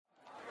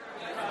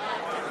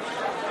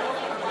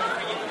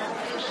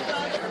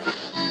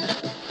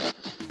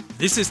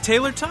This is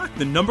Taylor Talk,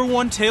 the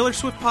 #1 Taylor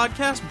Swift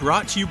podcast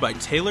brought to you by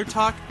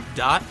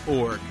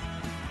TaylorTalk.org.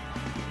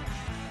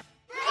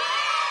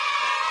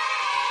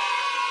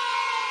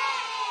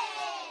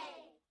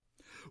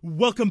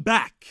 Welcome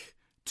back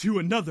to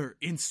another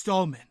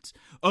installment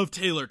of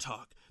Taylor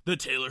Talk, the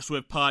Taylor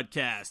Swift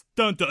podcast.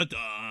 Dun dun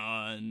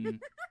dun.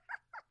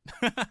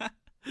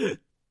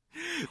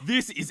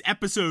 This is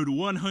episode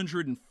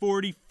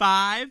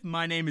 145.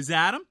 My name is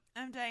Adam.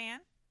 I'm Diane.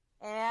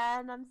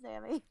 And I'm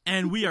Sammy.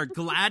 And we are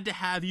glad to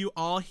have you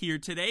all here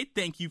today.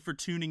 Thank you for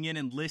tuning in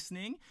and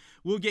listening.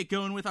 We'll get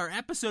going with our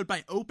episode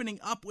by opening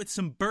up with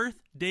some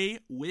birthday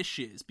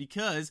wishes,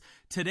 because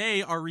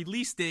today, our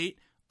release date,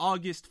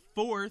 August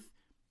 4th,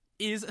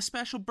 is a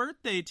special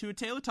birthday to a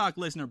Taylor Talk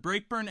listener,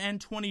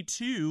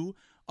 BreakburnN22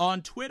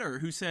 on Twitter,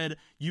 who said,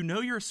 "You know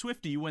you're a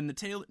Swiftie when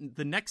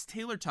the next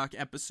Taylor Talk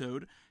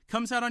episode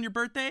comes out on your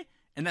birthday,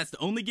 and that's the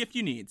only gift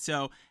you need."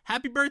 So,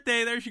 happy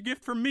birthday. There's your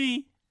gift from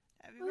me.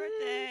 Happy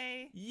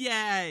birthday.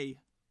 Yay.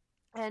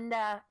 And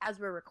as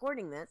we're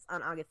recording this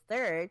on August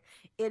 3rd,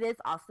 it is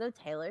also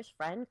Taylor's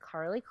friend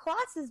Carly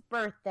Kloss's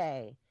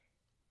birthday.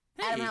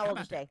 Hey, Adam, how old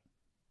about is that? she?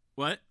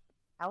 What?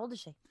 How old is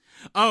she?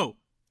 Oh,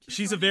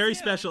 she's a very 22.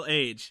 special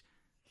age.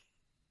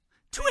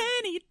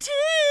 22!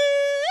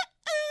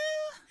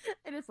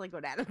 I just like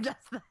when Adam does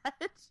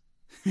that.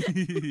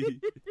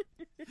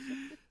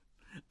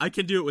 I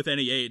can do it with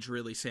any age,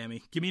 really,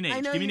 Sammy. Give me an age.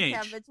 I know Give me an you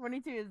age. can, but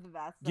 22 is the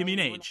best. Give me an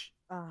So age.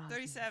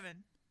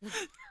 37. 37!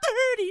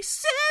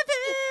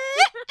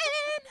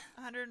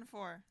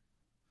 104.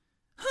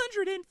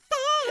 104!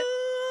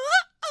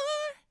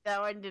 That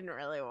one didn't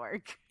really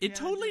work. It Yeah,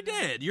 totally I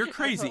didn't. did. You're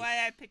crazy. That's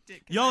why I picked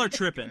it. 'Cause Y'all I are think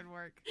tripping. It would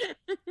work.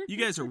 You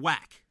guys are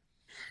whack.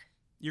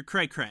 You're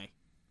cray-cray.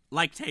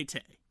 Like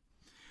Tay-Tay.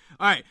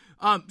 All right.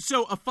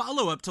 So a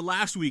follow-up to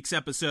last week's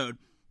episode.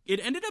 It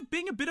ended up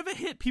being a bit of a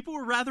hit. People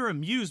were rather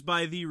amused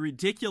by the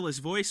ridiculous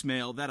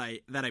voicemail that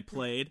I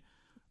played.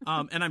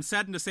 And I'm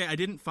saddened to say I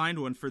didn't find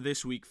one for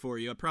this week for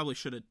you. I probably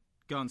should have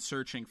gone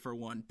searching for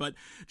one. But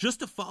just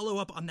to follow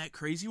up on that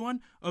crazy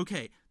one,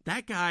 okay,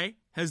 that guy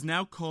has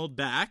now called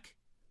back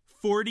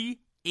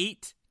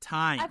 48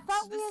 times. I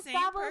thought we The same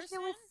established it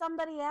was person?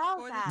 somebody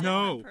else. Or the Adam.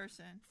 No. different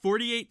person.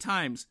 48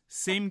 times.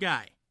 Same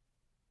guy.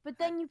 But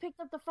then you picked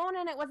up the phone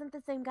and it wasn't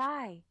the same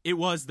guy. It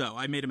was, though.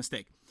 I made a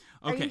mistake.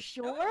 Are Okay. you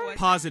sure? No, it wasn't.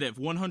 Positive.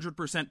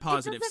 100%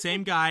 positive. doesn't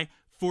Same make- guy.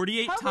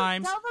 48 Tell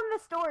times. them the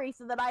story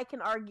so that I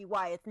can argue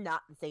why it's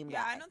not the same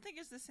Yeah, guy. I don't think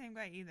it's the same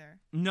guy either.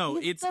 No,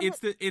 He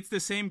it's the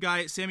same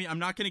guy. Sammy, I'm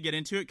not going to get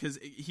into it because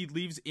he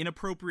leaves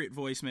inappropriate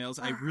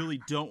voicemails. I really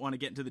don't want to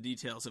get into the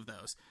details of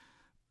those.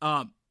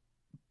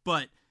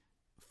 But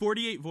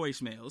 48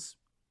 voicemails,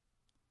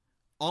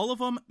 all of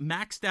them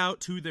maxed out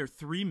to their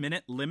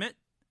 3-minute limit,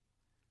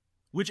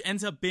 which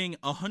ends up being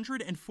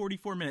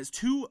 144 minutes,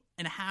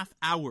 2.5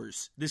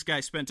 hours this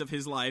guy spent of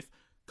his life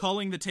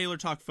calling the Taylor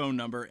Talk phone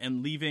number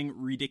and leaving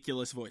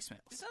ridiculous It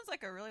voicemails. sounds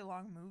like a really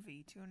long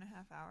movie,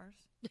 2.5 hours.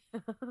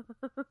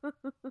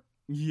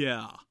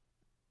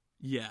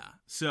 Yeah.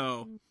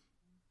 So,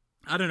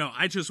 I don't know.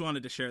 I just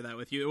wanted to share that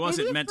with you. It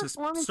wasn't it's meant to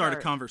performance start a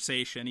art.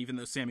 conversation, even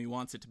though Sammy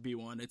wants it to be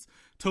one. It's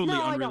totally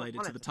No, I don't unrelated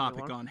want to it the to be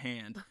topic one. on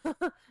hand.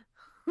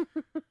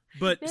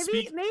 But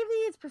Maybe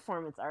it's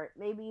performance art.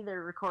 Maybe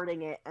they're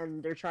recording it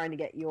and they're trying to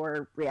get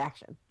your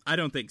reaction. I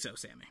don't think so,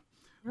 Sammy.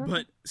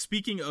 But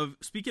speaking of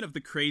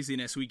the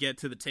craziness, we get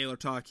to the Taylor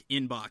Talk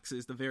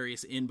inboxes, the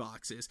various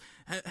inboxes.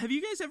 Have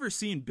you guys ever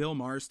seen Bill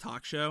Maher's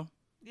talk show?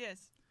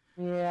 Yes.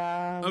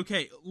 Yeah.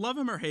 Okay, love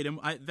him or hate him,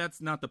 that's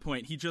not the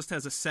point. He just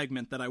has a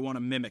segment that I want to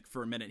mimic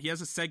for a minute. He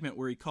has a segment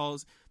where he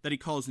calls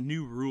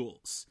New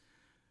Rules,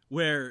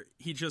 where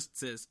he just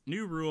says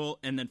new rule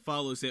and then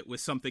follows it with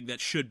something that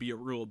should be a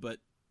rule but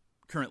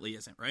currently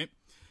isn't, right?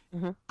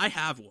 Mhm. I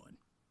have one.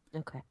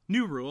 Okay.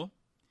 New rule.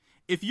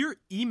 If you're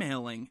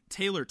emailing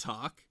Taylor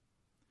Talk,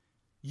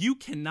 you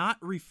cannot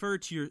refer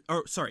to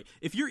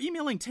if you're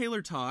emailing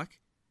Taylor Talk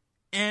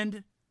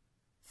and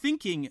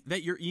thinking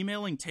that you're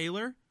emailing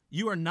Taylor,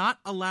 you are not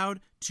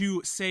allowed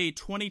to say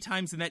 20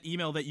 times in that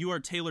email that you are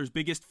Taylor's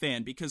biggest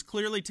fan, because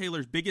clearly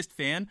Taylor's biggest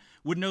fan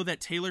would know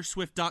that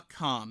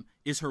TaylorSwift.com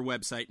is her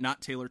website,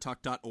 not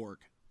TaylorTalk.org.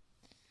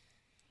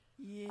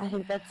 Yeah. I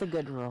think that's a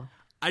good rule.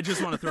 I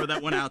just want to throw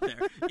that one out there.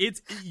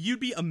 You'd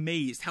be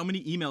amazed how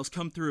many emails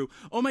come through.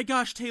 Oh my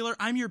gosh, Taylor,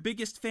 I'm your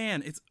biggest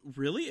fan. It's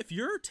really? If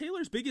you're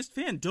Taylor's biggest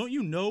fan, don't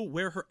you know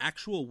where her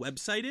actual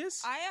website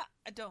is?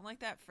 I don't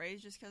like that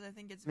phrase just because I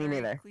think it's Me very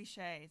neither.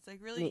 cliche. It's like,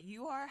 really, Me-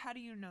 you are? How do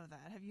you know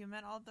that? Have you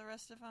met all the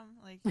rest of them?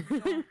 Like,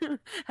 you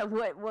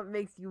don't- what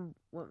makes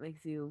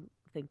you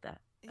think that?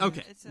 yeah,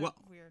 Okay, it's well,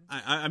 weird.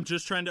 I'm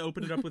just trying to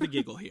open it up with a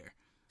giggle here.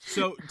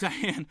 So,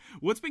 Diane,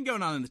 what's been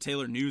going on in the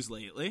Taylor news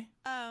lately?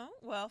 Oh,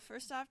 well,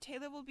 first off,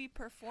 Taylor will be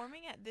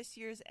performing at this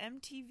year's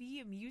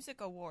MTV Music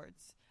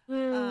Awards.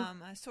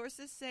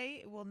 Sources say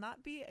it will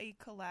not be a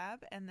collab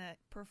and that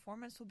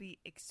performance will be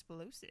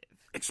explosive.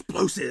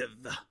 Explosive!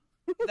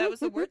 That was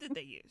the word that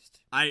they used.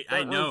 I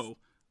That know. was-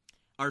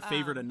 Our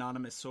favorite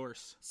anonymous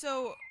source.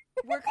 So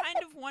we're kind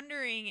of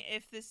wondering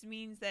if this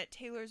means that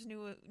Taylor's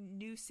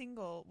new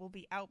single will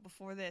be out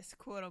before this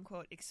quote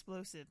unquote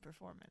explosive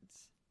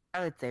performance.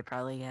 I would say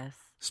probably yes.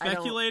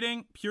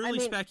 Speculating, purely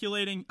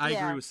speculating. I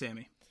agree with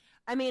Sammy.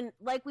 I mean,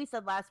 like we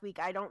said last week,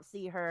 I don't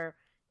see her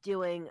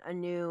doing a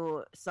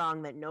new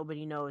song that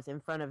nobody knows in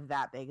front of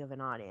that big of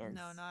an audience.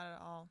 No, not at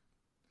all.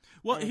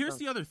 Well, here's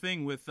the other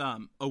thing with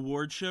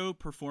award show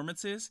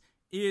performances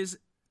is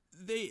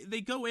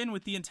they go in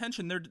with the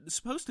intention they're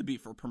supposed to be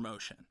for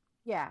promotion.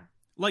 Yeah.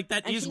 Like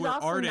that And is she's where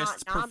also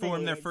artists not perform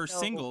their nominated, first so-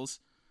 singles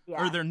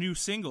Yeah. or their new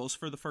singles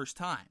for the first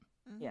time.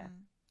 Yeah.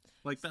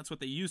 Like that's what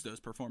they use those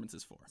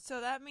performances for.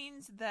 So that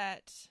means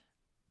that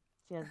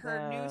She has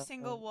her new the-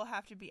 single will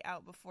have to be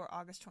out before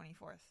August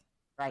 24th.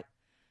 Right.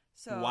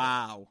 So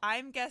Wow.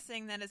 I'm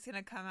guessing that it's going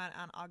to come out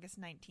on August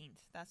 19th.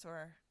 That's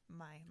where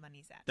my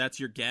money's at. That's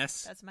your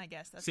guess? That's my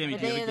guess. That's Sammy, my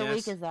What do you guess. day have of a the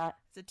week guess? is that?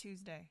 It's a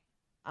Tuesday.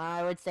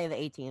 I would say the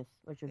 18th,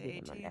 which would The be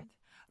the 18th. Monday.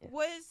 Yeah.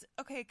 Was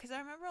okay because I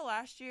remember not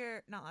last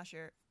year,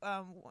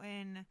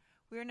 when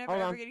We Were Never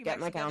Hold Ever on, Getting get Back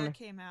my Together calendar.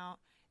 came out.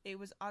 It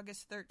was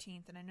August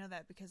 13th, and I know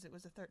that because it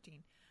was a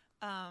 13th.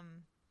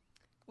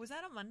 Was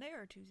that a Monday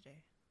or a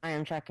Tuesday? I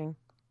am checking.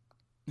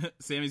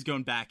 Sammy's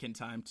going back in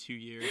time 2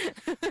 years.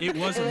 It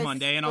was a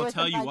Monday, and it I'll was a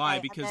tell you why,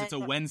 Monday, because and it's a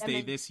then- Wednesday and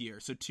then- this year.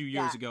 So 2 years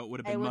Yeah, ago, it would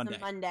have It been was Monday. a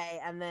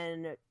Monday, and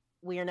then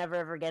We Are Never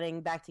Ever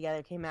Getting Back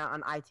Together came out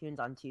on iTunes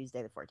on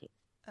Tuesday the 14th.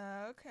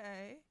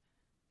 Okay.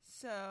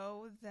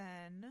 So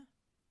then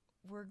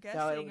we're So it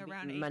guessing would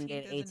around be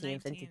Monday 18th the or the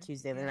 18th into 19th.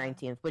 Tuesday the Yeah.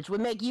 19th, which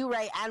would make you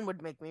right and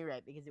would make me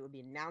right because it would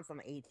be announced on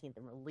the 18th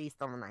and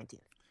released on the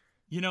 19th.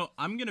 You know,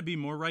 I'm going to be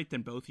more right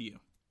than both of you.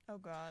 Oh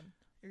God,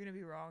 you're gonna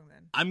be wrong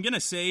then. I'm going to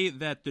say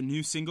that the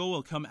new single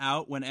will come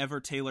out whenever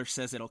Taylor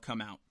says it'll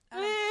come out.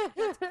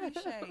 That's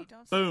cliche.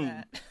 Don't say Boom.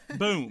 that.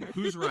 Boom.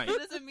 Who's right? It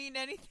doesn't mean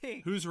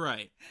anything. Who's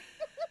right?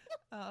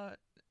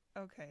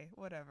 Okay,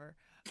 whatever.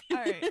 All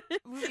right,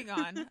 moving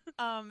on.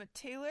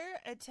 Taylor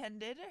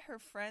attended her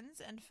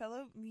friends and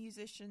fellow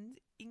musicians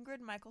Ingrid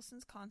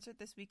Michaelson's concert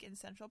this week in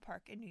Central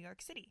Park in New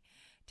York City.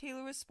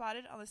 Taylor was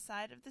spotted on the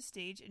side of the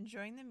stage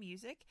enjoying the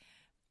music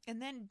and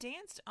then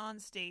danced on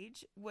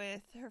stage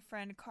with her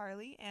friend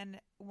Carly and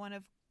one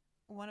of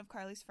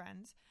Carly's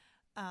friends.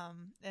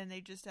 And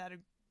they just had a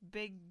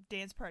big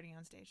dance party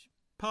on stage.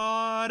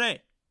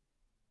 Party.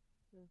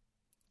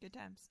 Good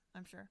times,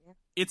 I'm sure.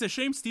 It's a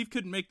shame Steve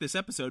couldn't make this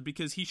episode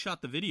because he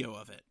shot the video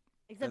of it.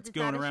 Except That's it's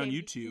going not a around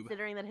shame, YouTube.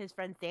 considering that his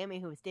friend Sammy,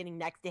 who was standing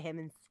next to him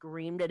and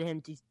screamed at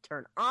him to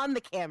turn on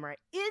the camera,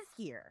 is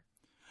here.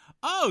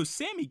 Oh,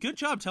 Sammy, good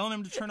job telling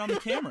him to turn on the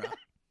camera.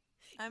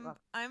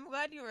 I'm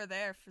glad you were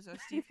there so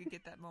Steve could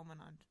get that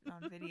moment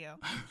on video.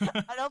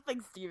 I don't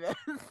think Steve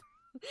is.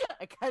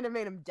 I kind of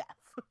made him deaf.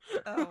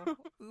 Oh,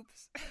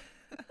 oops.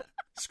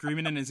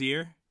 Screaming in his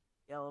ear?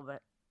 Yeah, a little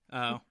bit.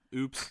 Oh,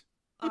 oops.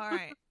 All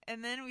right.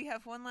 And then we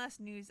have one last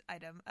news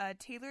item.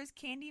 Taylor's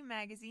Candy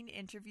Magazine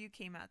interview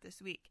came out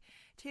this week.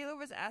 Taylor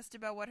was asked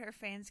about what her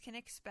fans can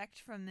expect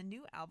from the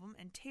new album,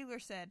 and Taylor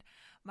said,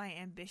 "My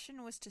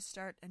ambition was to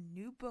start a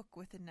new book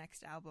with the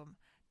next album,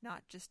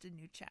 not just a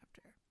new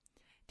chapter."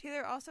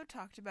 Taylor also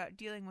talked about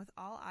dealing with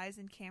all eyes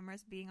and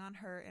cameras being on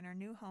her in her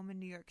new home in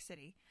New York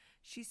City.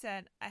 She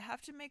said, "I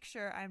have to make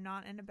sure I'm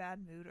not in a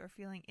bad mood or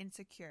feeling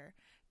insecure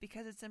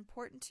because it's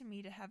important to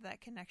me to have that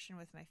connection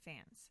with my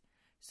fans.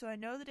 So I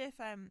know that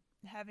if I'm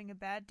having a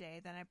bad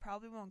day, then I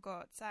probably won't go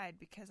outside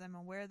because I'm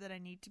aware that I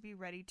need to be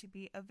ready to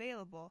be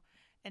available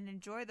and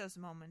enjoy those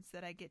moments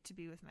that I get to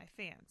be with my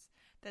fans.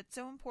 That's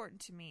so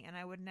important to me, and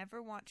I would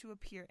never want to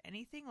appear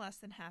anything less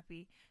than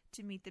happy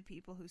to meet the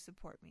people who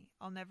support me.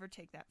 I'll never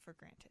take that for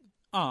granted."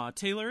 Aw,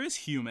 Taylor is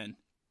human.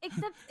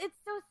 Except it's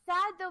so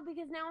sad, though,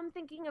 because now I'm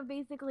thinking of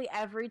basically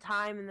every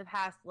time in the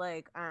past,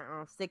 like, I don't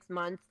know, 6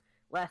 months,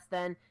 less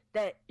than,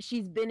 that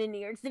she's been in New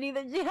York City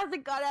that she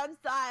hasn't gone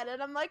outside,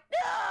 and I'm like,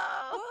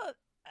 no! Well,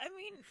 I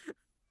mean,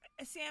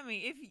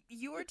 Sammy, if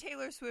you were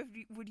Taylor Swift,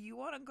 would you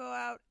want to go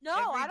out No,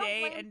 I every don't day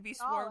blame and be her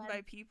at all, swarmed by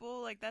and-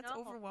 people? Like, that's No.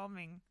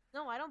 overwhelming.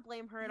 No, I don't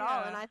blame her at all,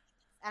 Yeah.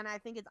 and I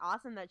think it's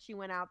awesome that she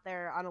went out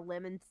there on a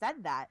limb and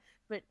said that,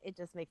 but it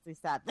just makes me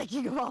sad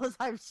thinking of all the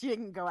times she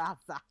didn't go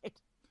outside.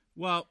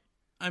 Well,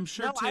 I'm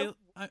sure No,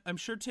 I'm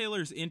sure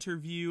Taylor's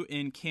interview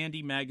in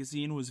Candy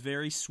Magazine was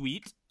very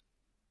sweet.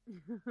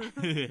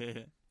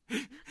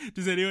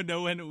 Does anyone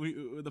know when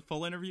the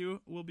full interview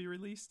will be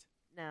released?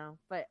 No,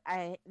 but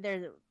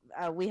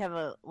we have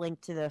a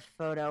link to the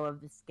photo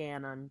of the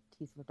scan on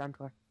T Swift on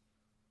tour.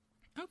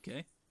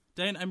 Okay.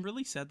 Diane, I'm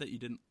really sad that you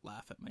didn't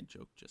laugh at my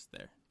joke just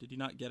there. Did you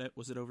not get it?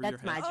 Was it over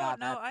That's your head? my Oh, job.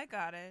 no, I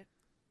got it.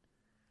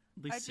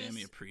 At least I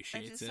Sammy just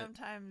appreciates it.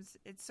 sometimes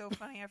it's so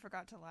funny I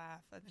forgot to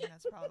laugh. I think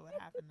that's probably what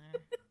happened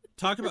there.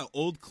 Talk about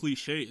old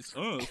cliches.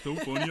 Oh, so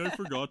funny I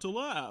forgot to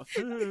laugh.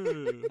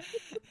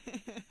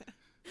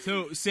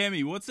 So,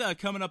 Sammy, what's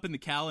coming up in the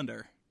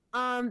calendar?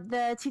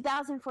 The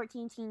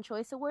 2014 Teen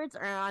Choice Awards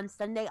are on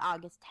Sunday,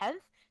 August 10th.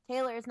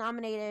 Taylor is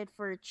nominated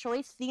for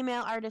Choice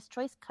Female Artist,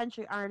 Choice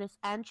Country Artist,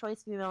 and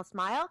Choice Female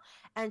Smile,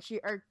 and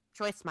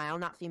Choice Smile,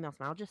 not Female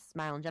Smile, just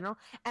Smile in general.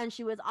 And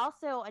she was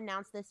also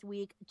announced this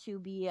week to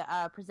be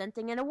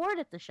presenting an award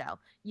at the show.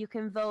 You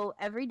can vote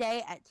every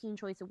day at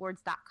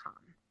teenchoiceawards.com.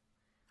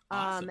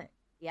 Awesome.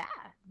 Yeah,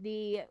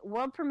 the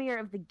world premiere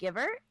of The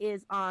Giver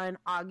is on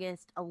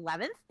August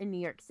 11th in New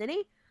York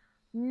City.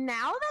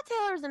 Now that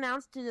Taylor's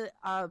announced to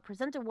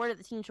present an award at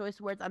the Teen Choice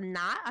Awards, I'm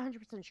not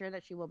 100% sure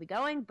that she will be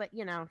going, but,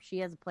 you know, she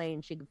has a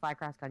plane. She can fly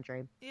cross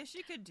country. Yeah,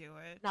 she could do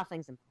it.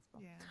 Nothing's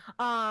impossible.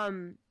 Yeah.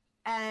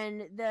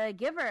 And The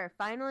Giver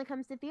finally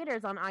comes to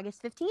theaters on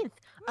August 15th.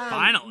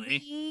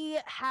 Finally. We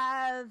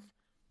have,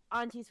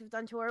 on T-Swift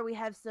on Tour, we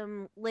have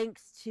some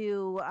links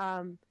to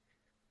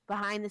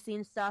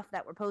behind-the-scenes stuff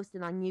that were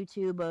posted on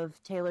YouTube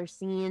of Taylor's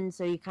scene,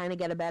 so you kind of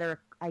get a better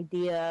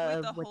idea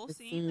Wait, the of what whole the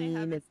scene? They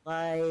have scene it? is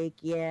like.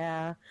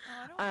 Yeah.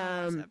 Oh, I don't want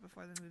to watch that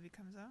before the movie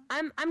comes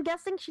out. I'm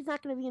guessing she's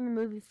not going to be in the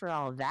movie for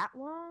all that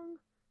long,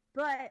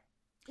 but,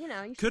 you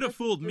know. You Could have should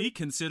fooled listen me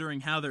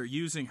considering how they're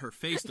using her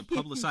face to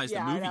publicize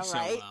Yeah, the I movie know, so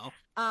right?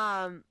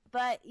 well.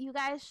 But you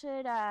guys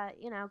should,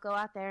 you know, go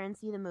out there and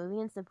see the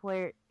movie and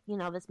support, you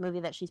know, this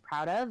movie that she's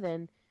proud of,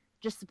 and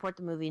just support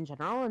the movie in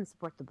general and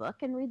support the book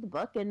and read the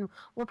book, and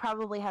we'll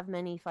probably have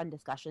many fun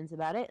discussions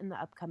about it in the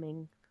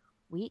upcoming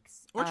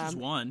weeks. Or just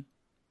one.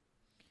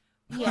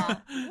 Yeah.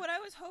 What I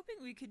was hoping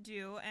we could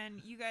do,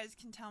 and you guys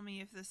can tell me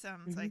if this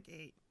sounds Mhm. like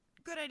a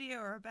good idea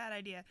or a bad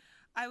idea.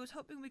 I was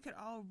hoping we could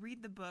all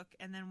read the book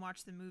and then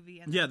watch the movie.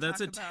 And Yeah, then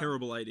that's a talk about...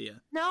 terrible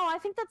idea. No, I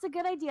think that's a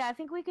good idea. I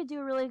think we could do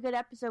a really good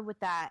episode with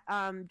that.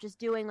 Just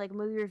doing like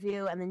movie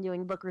review and then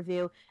doing book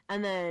review,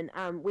 and then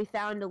we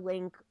found a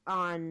link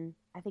on,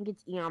 I think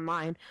it's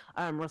eOnline.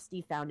 Well,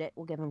 Steve found it.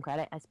 We'll give him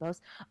credit, I suppose.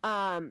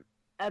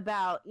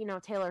 About, you know,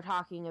 Taylor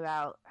talking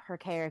about her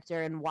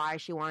character and why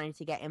she wanted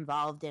to get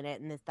involved in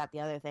it and this, that, the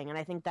other thing. And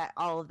I think that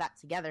all of that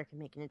together can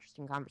make an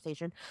interesting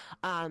conversation.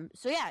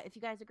 So yeah, if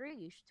you guys agree,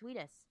 you should tweet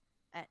us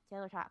at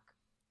Taylor Talk.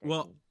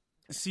 Well,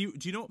 see,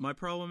 do you know what my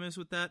problem is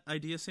with that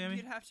idea, Sammy?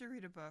 You'd have to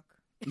read a book.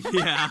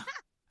 Yeah.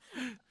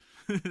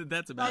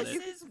 That's about This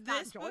it.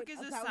 this book is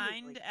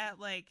assigned at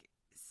like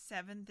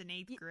 7th and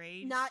 8th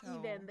grade. Not so...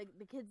 even.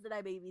 The kids that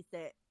I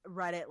babysit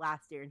read it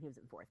last year, and he was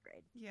in 4th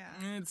grade. Yeah.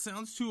 It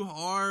sounds too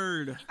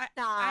hard.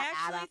 I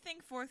actually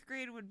think 4th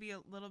grade would be a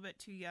little bit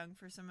too young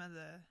for some of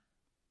the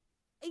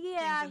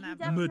Yeah, in he that book.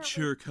 definitely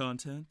Mature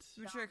content.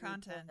 mature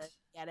content.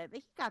 Get it, but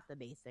he got the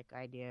basic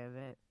idea of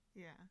it.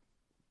 Yeah.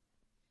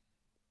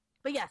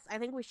 But yes, I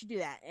think we should do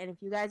that. And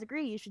if you guys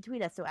agree, you should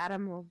tweet us so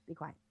Adam will be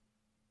quiet.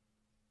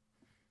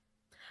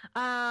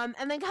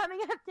 And then coming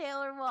up,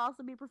 Taylor will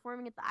also be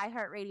performing at the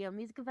iHeartRadio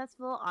Music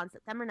Festival on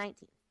September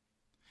 19th.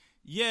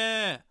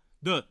 Yeah,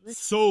 the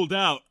sold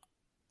out.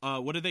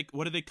 What do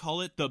they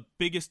call it? The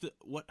biggest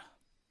what?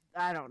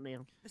 I don't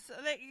know. So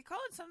you call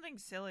it something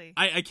silly.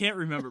 I can't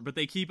remember, but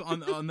they keep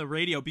on the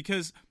radio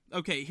because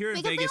okay, here in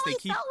Because Vegas they they only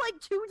keep sell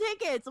like 2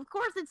 tickets. Of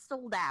course, it's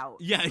sold out.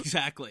 Yeah,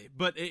 exactly.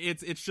 But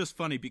it's just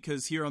funny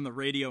because here on the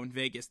radio in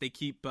Vegas they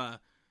keep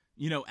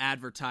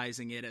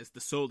advertising it as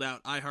the sold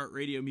out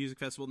iHeartRadio Music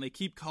Festival, and they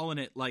keep calling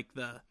it like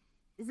the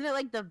Isn't it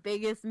like the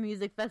biggest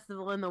music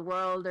festival in the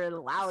world, or the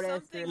loudest,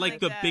 Something or like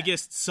the that.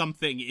 biggest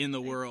something in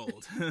the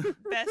world.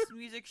 Best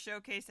music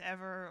showcase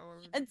ever, or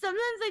And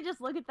sometimes I just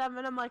look at them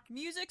and I'm like,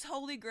 music's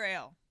holy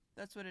grail.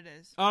 That's what it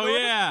is. Oh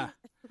yeah,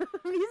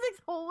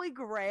 music's holy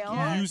grail.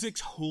 Yes.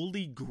 music's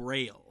holy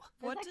grail.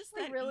 What That's does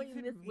actually that really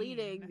even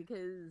misleading mean?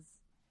 because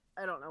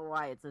I don't know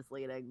why it's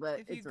misleading, but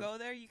If you it's go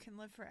there, you can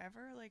live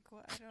forever. Like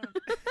what? I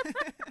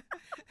don't.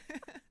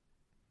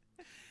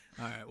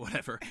 All right,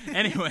 whatever.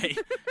 Anyway,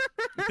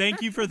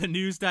 thank you for the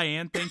news,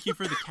 Diane. Thank you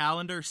for the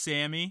calendar,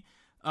 Sammy.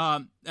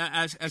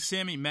 As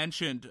Sammy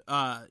mentioned,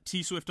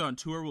 T-Swift on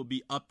Tour will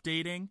be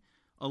updating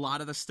a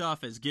lot of the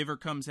stuff as Giver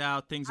comes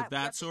out, things of We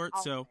that update sort.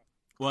 all So, of it.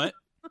 what?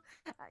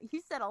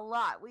 You said a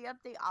lot. We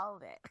update all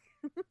of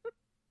it.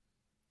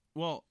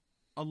 Well,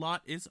 a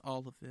lot is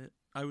all of it.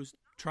 I was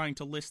trying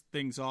to list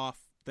things off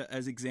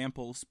as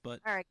examples, but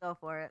All right, go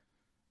for it.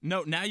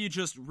 no, now you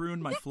just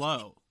ruined my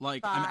flow.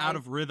 Like, I'm out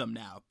of rhythm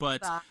now.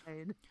 But,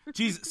 Fine.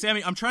 geez,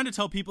 Sammy, I'm trying to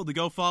tell people to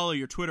go follow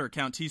your Twitter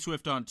account,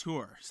 T-Swift on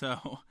Tour.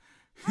 So,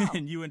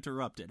 and you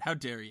interrupted. How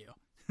dare you?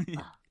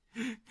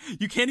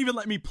 You can't even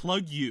let me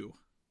plug you.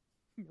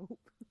 Nope.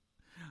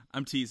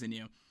 I'm teasing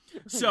you.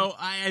 So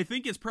I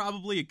think it's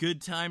probably a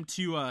good time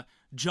to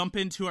jump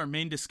into our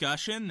main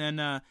discussion.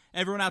 Then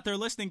everyone out there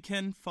listening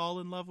can fall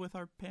in love with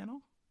our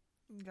panel.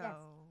 Go. Yes.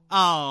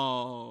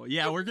 Oh,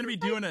 yeah, we're going to be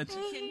doing a... You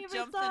can Favorite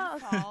jump song.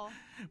 and fall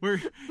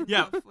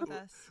Yeah, with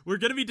us. we're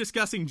going to be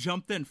discussing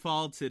Jump Then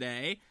Fall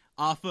today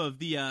off of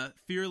the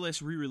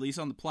Fearless re-release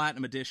on the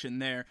Platinum Edition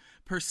there.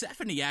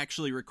 Persephone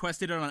actually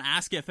requested it on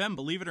Ask FM.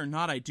 Believe it or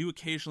not, I do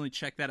occasionally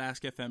check that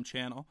Ask FM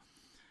channel.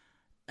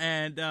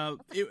 And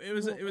it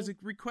was a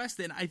request,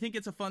 and I think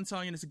it's a fun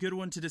song, and it's a good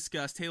one to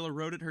discuss. Taylor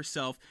wrote it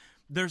herself.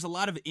 There's a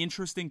lot of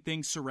interesting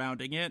things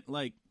surrounding it.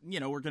 Like,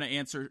 we're going to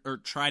answer, or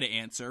try to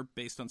answer,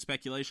 based on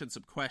speculation,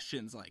 some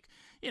questions like,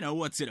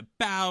 what's it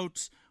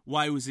about?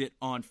 Why was it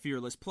on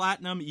Fearless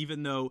Platinum,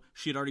 even though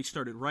she had already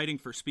started writing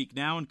for Speak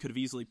Now and could have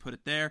easily put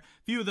it there?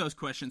 A few of those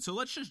questions. So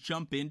let's just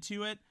jump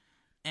into it.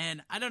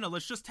 And I don't know,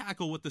 let's just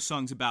tackle what the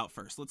song's about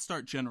first. Let's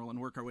start general and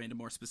work our way into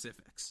more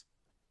specifics.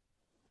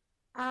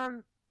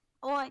 Well,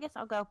 I guess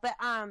I'll go. But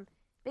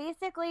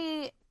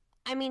basically,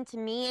 I mean, to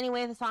me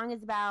anyway, the song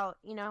is about,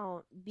 you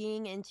know,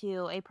 being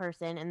into a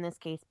person, in this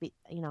case,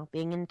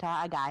 being into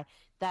a guy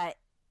that,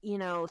 you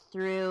know,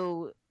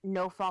 through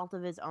no fault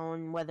of his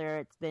own, whether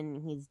it's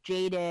been he's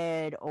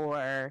jaded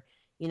or,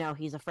 you know,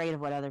 he's afraid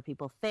of what other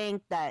people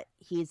think, that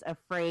he's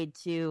afraid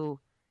to,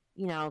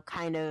 you know,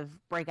 kind of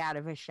break out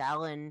of his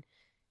shell and,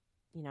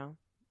 you know,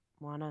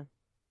 want to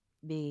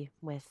be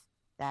with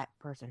that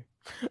person.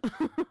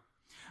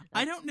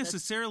 I don't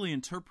necessarily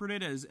interpret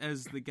it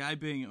as the guy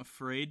being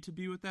afraid to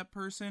be with that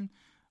person.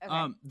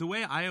 Okay. The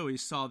way I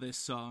always saw this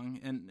song,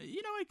 and,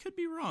 you know, I could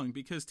be wrong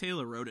because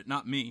Taylor wrote it,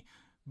 not me,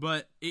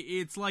 but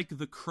it's like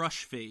the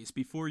crush phase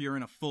before you're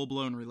in a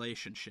full-blown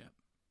relationship.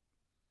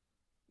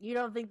 You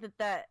don't think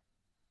that...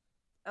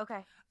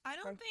 Okay. I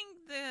don't think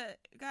the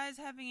guy's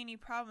having any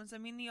problems. I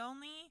mean, the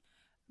only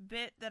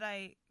bit that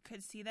I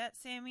could see that,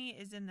 Sammy,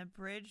 is in the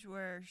bridge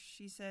where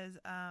she says,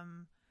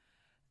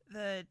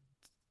 the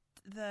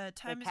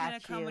time is going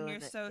to come when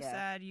you're so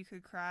sad you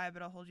could cry,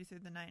 but I'll hold you through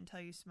the night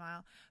until you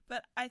smile.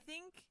 But I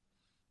think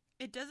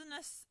it doesn't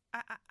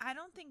I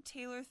don't think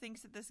Taylor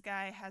thinks that this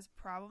guy has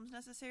problems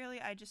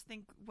necessarily. I just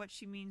think what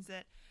she means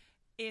that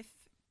if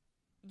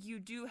you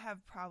do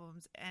have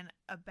problems and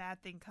a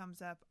bad thing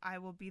comes up, I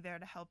will be there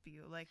to help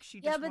you. Like,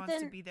 she just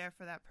wants to be there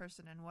for that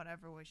person in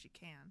whatever way she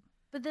can.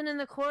 But then in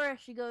the chorus,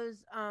 she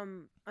goes,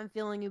 I'm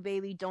feeling you,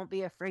 baby. Don't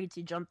be afraid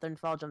to jump then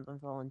fall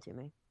into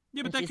me.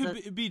 Yeah, but and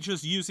that could be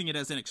just using it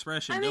as an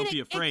expression. I mean, don't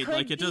be afraid.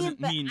 It doesn't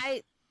mean...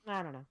 I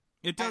don't know.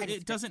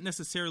 It doesn't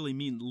necessarily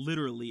mean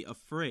literally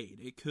afraid.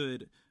 It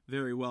could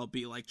very well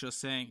be like just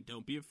saying,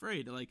 don't be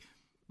afraid. Like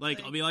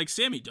I'll be like,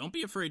 Sammy, don't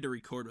be afraid to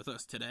record with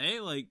us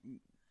today. Like,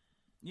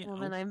 you know.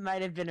 Well, then I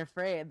might have been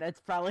afraid. That's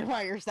probably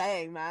why you're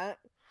saying that.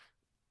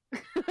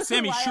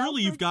 Sammy,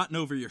 surely you've gotten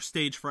over your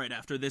stage fright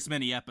after this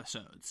many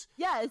episodes.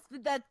 Yes,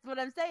 but that's what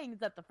I'm saying. Is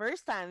that the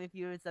first time, if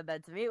you had said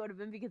that to me, it would have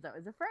been because I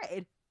was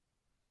afraid.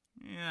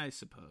 Yeah, I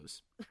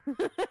suppose.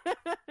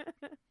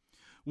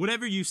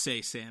 Whatever you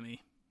say,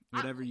 Sammy.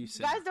 Whatever you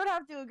say. You guys don't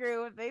have to agree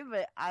with me,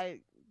 but I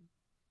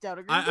don't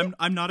agree.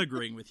 I'm not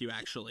agreeing with you,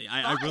 actually.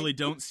 I really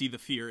don't see the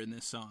fear in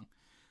this song.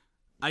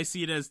 I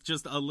see it as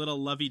just a little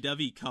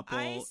lovey-dovey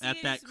couple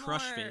at that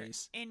crush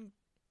phase.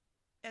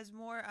 As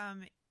more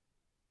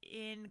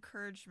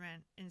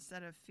encouragement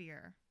instead of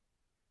fear.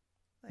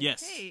 Like,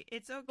 yes. Hey,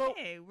 it's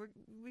okay.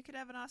 We could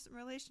have an awesome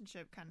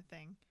relationship kind of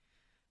thing.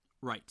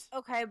 Right.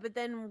 Okay, but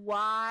then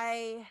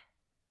why?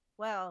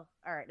 Well,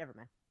 all right, never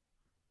mind.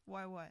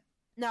 Why what?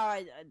 No,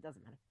 it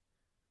doesn't matter.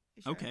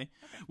 Sure? Okay.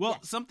 Well,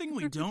 something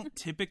we don't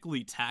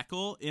typically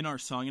tackle in our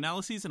song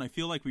analyses, and I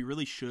feel like we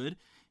really should,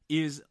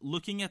 is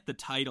looking at the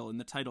title and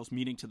the title's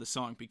meaning to the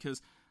song,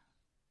 because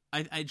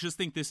I just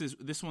think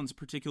this one's a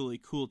particularly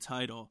cool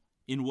title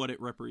in what it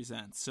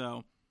represents.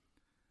 So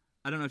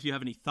I don't know if you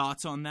have any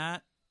thoughts on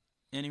that.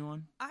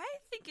 Anyone? I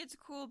think it's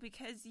cool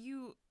because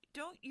you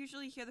don't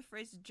usually hear the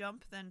phrase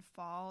jump then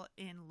fall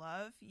in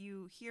love.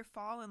 You hear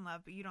fall in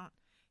love, but you don't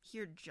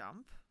hear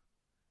jump.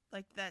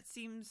 Like, that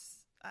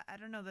seems, I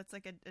don't know, that's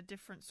like a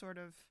different sort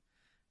of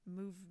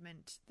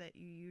movement that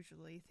you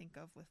usually think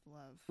of with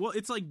love. Well,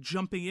 it's like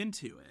jumping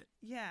into it.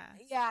 Yeah.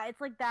 Yeah,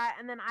 it's like that.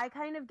 And then I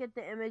kind of get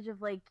the image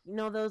of, like, you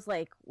know, those,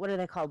 like, what are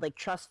they called? Like,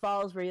 trust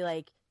falls, where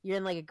you're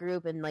in, like, a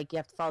group and, like, you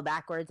have to fall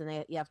backwards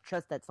and you have to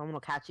trust that someone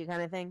will catch you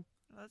kind of thing.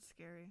 Well, that's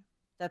scary.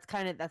 That's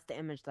the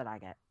image that I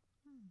get.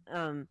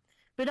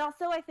 But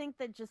also I think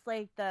that just,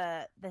 like,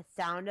 the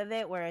sound of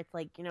it, where it's,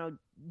 like, you know,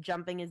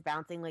 jumping is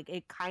bouncing, like,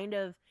 it kind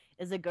of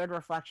is a good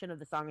reflection of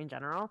the song in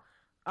general.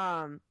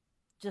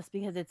 Just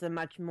because it's a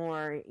much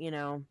more, you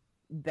know,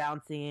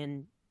 bouncy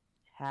and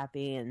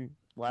happy and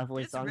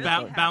lovely song.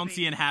 Really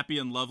bouncy and happy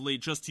and lovely,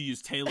 just to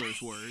use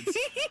Taylor's words.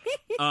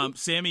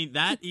 Sammy,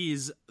 that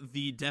is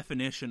the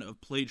definition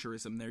of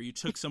plagiarism there. You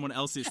took someone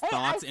else's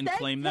thoughts and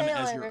claimed them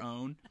as your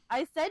own.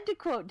 I said to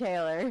quote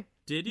Taylor.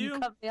 Did you? You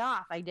cut me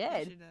off. I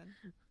did. She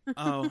did.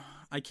 Oh,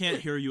 I can't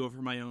hear you over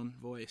my own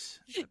voice.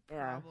 That's a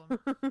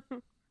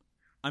problem.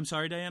 I'm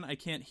sorry, Diane, I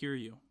can't hear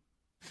you.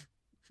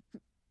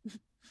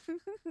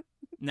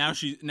 Now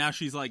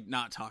she's like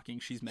not talking.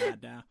 She's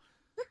mad now.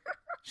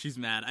 She's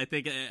mad. I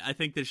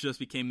think this just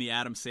became the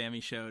Adam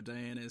Sammy show.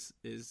 Diane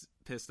is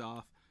pissed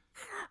off.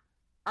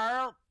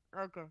 Oh,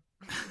 okay.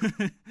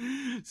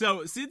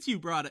 So since you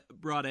brought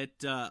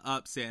it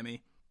up,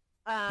 Sammy,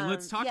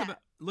 let's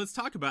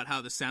talk about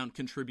how the sound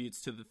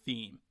contributes to the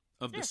theme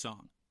of the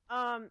song.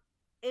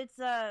 It's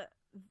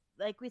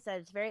like we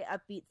said, it's a very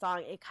upbeat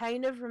song. It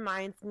kind of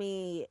reminds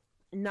me,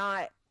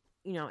 not,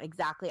 you know,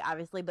 exactly,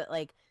 obviously, but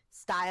like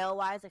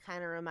style-wise, it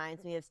kind of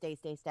reminds me of Stay,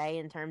 Stay, Stay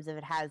in terms of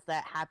it has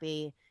that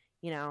happy,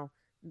 you know,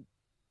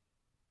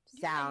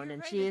 sound. Yeah,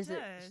 and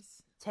right,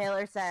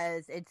 Taylor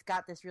says it's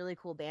got this really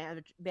cool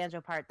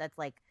banjo part that's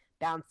like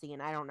bouncy,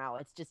 and I don't know,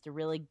 it's just a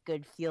really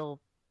good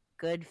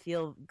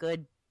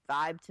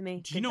vibe to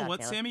me. Do you Good know job, what,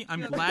 Taylor. Sammy?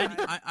 I'm Good glad.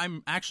 vibe.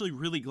 I'm actually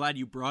really glad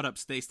you brought up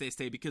 "Stay, Stay,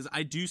 Stay" because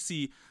I do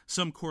see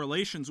some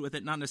correlations with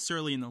it, not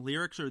necessarily in the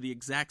lyrics or the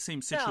exact same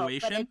No,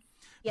 situation, but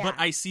yeah, but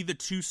I see the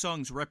two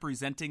songs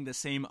representing the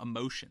same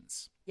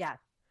emotions. yeah.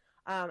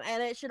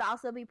 And it should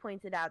also be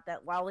pointed out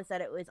that while we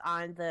said it was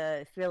on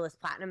the Fearless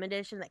Platinum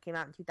Edition that came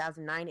out in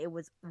 2009, it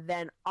was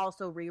then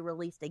also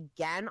re-released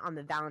again on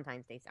the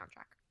Valentine's Day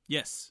soundtrack.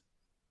 Yes.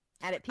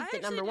 And it I peaked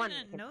at actually number one.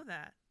 didn't know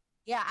that.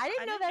 Yeah, I I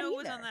didn't know didn't that know either. it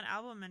was on that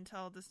album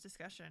until this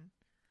discussion.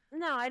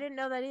 No, I didn't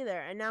know that either.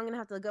 And now I'm going to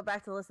have to go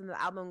back to listen to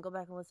the album and go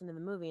back and listen to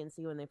the movie and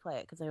see when they play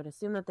it. Because I would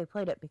assume that they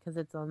played it because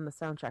it's on the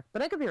soundtrack.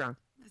 But I could be wrong.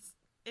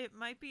 It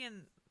might be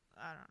in.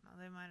 I don't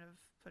know. They might have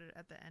put it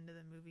at the end of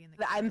the movie. In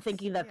the I'm credits.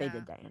 thinking that they Yeah.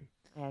 did, Diane.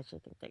 I actually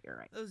think that you're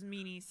right. Those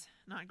meanies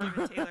not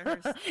giving Taylor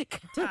her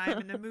time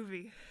in the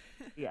movie.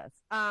 Yes.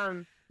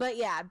 But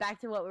yeah, back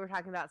to what we were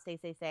talking about. Stay,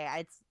 Stay, Stay.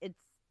 It's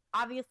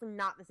obviously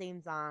not the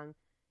same song.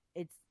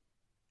 It's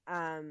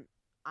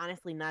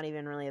honestly not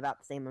even really about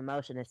the same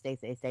emotion as Stay,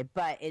 Stay, Stay.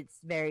 But it's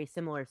very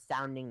similar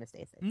sounding to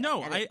Stay, Stay, Stay.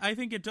 No, And I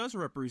think it does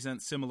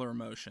represent similar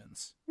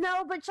emotions.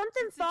 no, but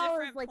something It's a falls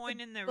different like point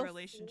in the before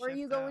relationship,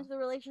 you go though. into the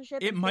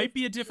relationship. It and might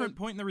Stay, be a Stay, different Stay-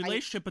 point in the right.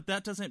 relationship, but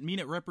that doesn't mean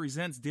it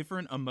represents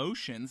different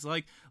emotions.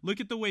 Like, look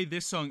at the way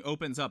this song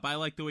opens up. I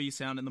like the way you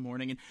sound in the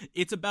morning, and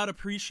it's about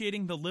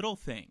appreciating the little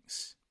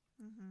things.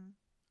 Mm-hmm.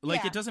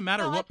 Like, Yeah. it doesn't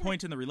matter No, I what can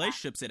point in the agree with that.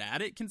 relationship's it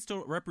at. It can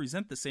still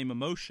represent the same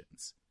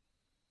emotions.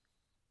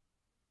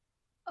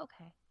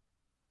 Okay.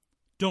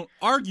 Don't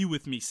argue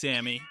with me,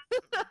 Sammy.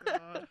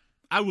 God.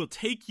 I will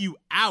take you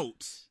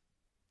out.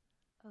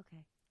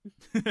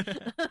 Okay.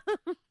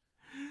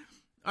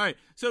 All right.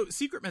 So,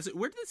 secret message.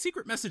 Where did the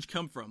secret message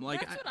come from? Like,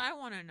 That's what I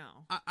want to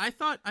know. I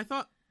thought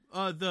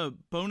the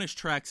bonus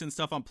tracks and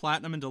stuff on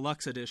Platinum and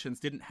Deluxe editions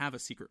didn't have a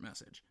secret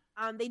message.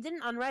 They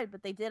didn't on Red,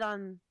 but they did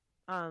on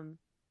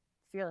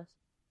Fearless.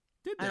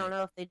 Did they? I don't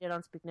know if they did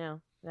on Speak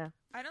Now. Yeah.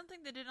 I don't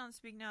think they did on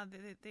Speak Now. They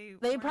They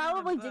weren't in the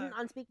probably book. didn't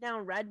on Speak Now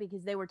and Red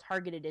because they were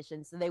Target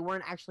editions, so they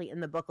weren't actually in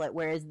the booklet.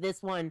 Whereas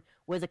this one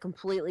was a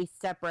completely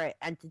separate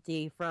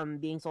entity from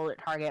being sold at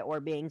Target or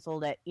being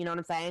sold at, you know what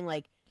I'm saying?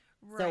 Like,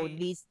 so Right.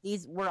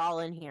 these were all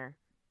in here.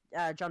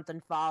 Jumped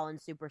and Fall and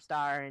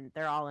Superstar, and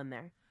they're all in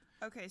there.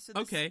 Okay, so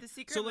Okay, the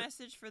secret so let-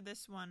 message for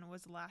this one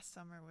was Last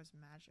Summer Was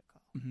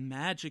Magical.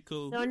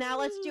 Magical. So now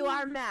let's do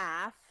our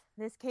math.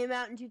 This came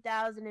out in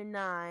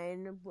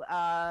 2009,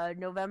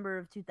 November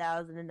of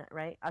 2009,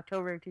 right?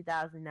 October of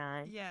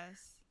 2009.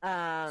 Yes.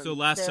 So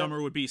last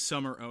summer would be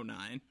summer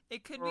 09.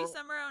 It could Well, be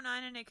summer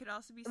 09 and it could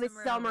also be It was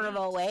summer summer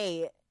of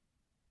 08. 08.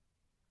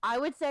 I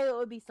would say it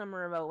would be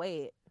summer of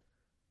 08.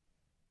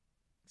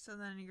 So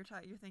then you're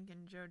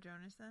thinking Joe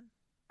Jonas then?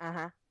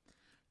 Uh-huh.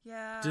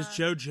 Yeah. Does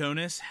Joe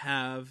Jonas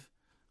have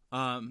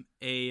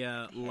a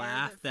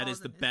laugh that falls is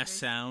the in his best face?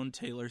 sound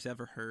Taylor's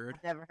ever heard?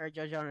 I've never heard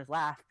Joe Jonas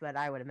laugh, but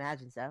I would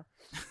imagine so.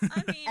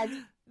 I mean,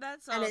 And-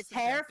 that's And his also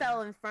hair something.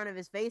 fell in front of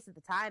his face at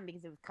the time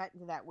because it was cut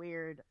into that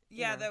weird,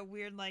 Yeah, you know, that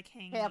weird like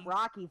hanging. Camp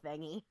Rocky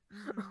thingy.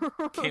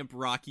 Mhm. Camp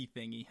Rocky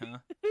thingy, huh?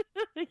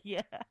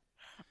 Yeah.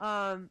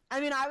 I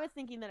mean, I was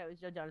thinking that it was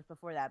Joe Jonas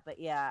before that, but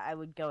yeah, I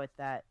would go with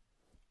that.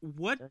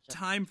 What Joe Jonas.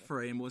 time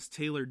frame was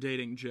Taylor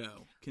dating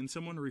Joe? Can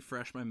someone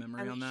refresh my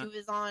memory I mean, on that? she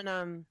was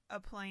on A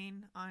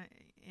plane on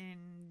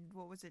in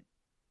what was it?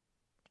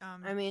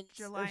 I mean,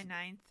 July it's-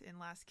 9th in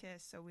Last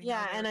Kiss. So we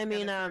yeah, know they and were I mean,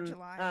 together for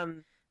July.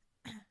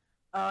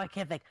 oh, I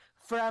can't think.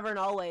 Forever and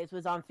Always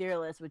was on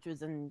Fearless, which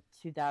was in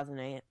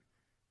 2008.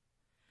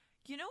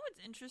 You know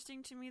what's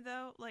interesting to me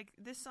though? Like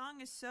this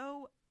song is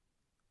so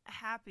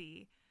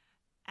happy,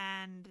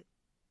 and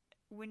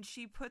when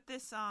she put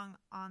this song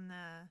on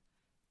the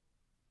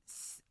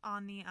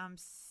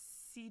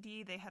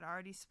CD, they had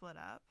already split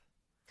up.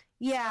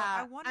 Yeah, So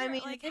I wonder,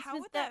 like, this how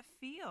was would that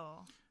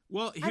feel?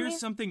 Well, I here's mean-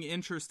 something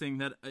interesting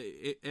that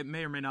it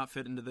may or may not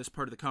fit into this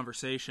part of the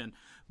conversation,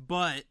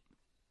 but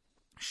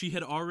she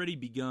had already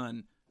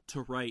begun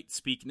to write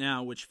Speak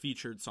Now, which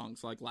featured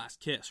songs like Last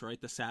Kiss,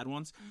 right? The sad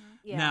ones.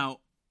 Yeah.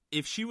 Now,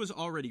 if she was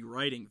already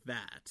writing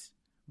that,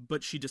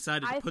 but she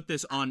decided to I- put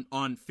this on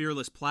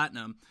Fearless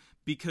Platinum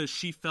because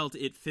she felt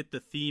it fit the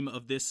theme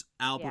of this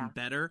album Yeah.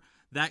 better,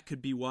 that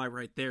could be why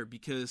right there,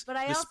 because But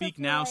I the also Speak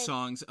feel Now like-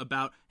 songs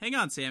about... Hang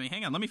on, Sammy,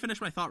 hang on. Let me finish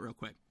my thought real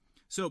quick.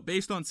 So,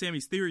 based on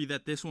Sammy's theory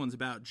that this one's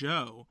about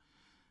Joe,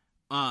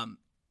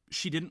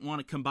 she didn't want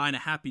to combine a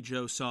Happy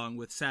Joe song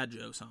with Sad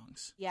Joe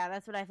songs. Yeah,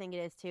 that's what I think it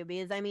is too.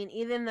 Because I mean,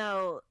 even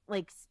though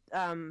like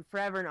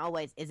Forever and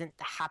Always isn't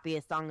the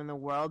happiest song in the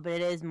world, but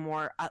it is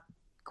more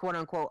quote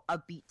unquote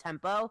upbeat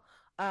tempo.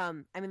 I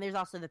mean, there's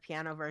also the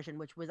piano version,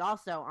 which was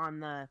also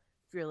on the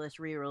Fearless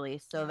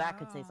re-release, so that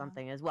could say Oh.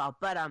 something as well.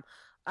 But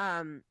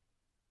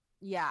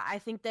yeah, I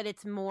think that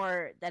it's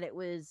more that it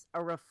was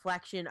a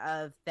reflection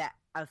of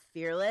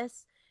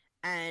Fearless,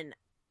 and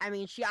I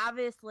mean, she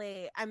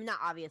obviously, I'm not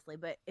obviously,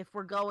 but if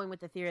we're going with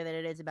the theory that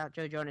it is about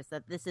Joe Jonas,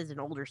 that this is an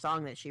older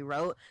song that she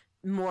wrote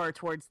more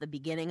towards the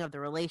beginning of the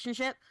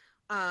relationship,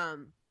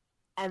 and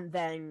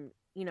then,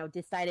 you know,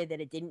 decided that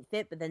it didn't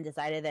fit, but then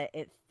decided that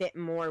it fit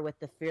more with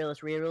the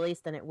Fearless re-release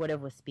than it would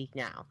have with Speak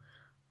Now.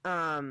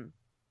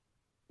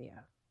 yeah,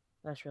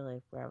 that's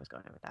really where I was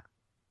going with that.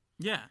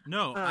 Yeah,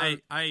 no,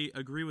 I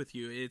agree with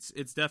you.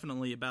 It's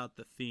definitely about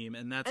the theme,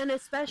 and that's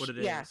what it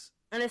is.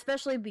 And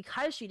especially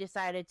because she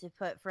decided to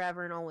put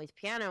Forever and Always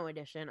Piano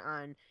Edition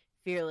on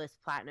Fearless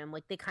Platinum,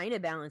 like they kind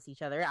of balance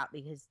each other out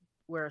because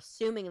we're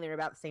assuming they're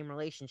about the same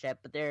relationship,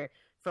 but they're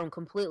from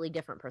completely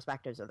different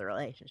perspectives of the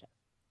relationship.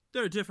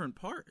 There are different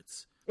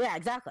parts. Yeah,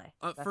 exactly.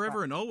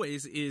 Forever and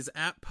Always is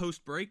at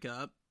post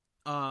breakup,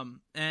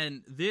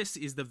 and this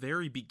is the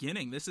very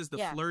beginning. This is the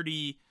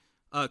flirty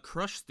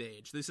crush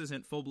stage. This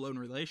isn't full blown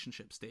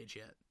relationship stage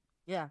yet.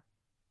 Yeah.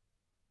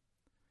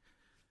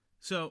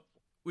 So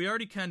we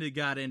already kind of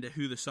got into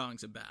who the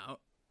song's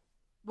about.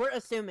 We're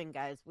assuming,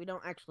 guys. We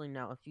don't actually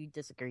know. If you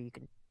disagree, you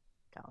can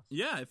tell us.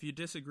 Yeah, if you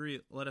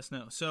disagree, let us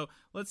know. So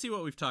let's see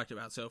what we've talked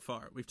about so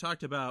far. We've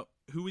talked about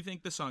who we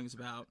think the song is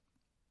about.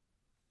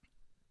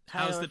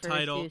 How's the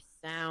title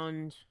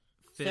sound?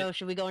 fit? So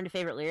should we go into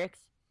favorite lyrics?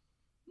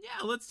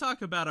 Yeah, let's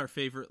talk about our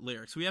favorite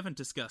lyrics. We haven't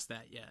discussed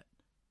that yet.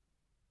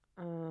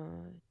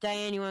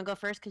 Diane, you want to go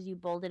first because you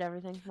bolded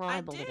everything? Well,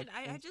 I bolded did.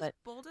 I just but...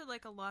 bolded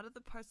like a lot of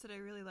the parts that I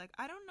really like.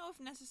 I don't know if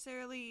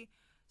necessarily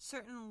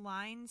certain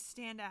lines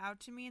stand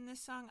out to me in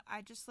this song.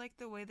 I just like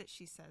the way that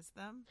she says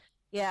them.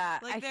 Yeah,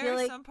 like there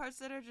are some parts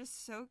that are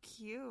just so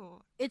cute.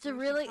 It's a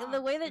really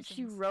the way that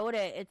she wrote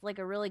it. It's like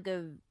a really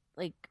good,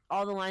 like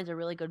all the lines are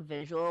really good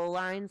visual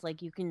lines.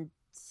 Like you can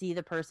see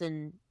the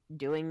person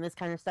doing this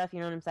kind of stuff. You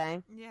know what I'm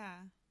saying? Yeah.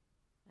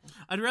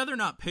 I'd rather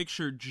not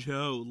picture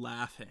Joe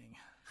laughing.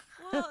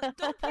 Well,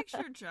 don't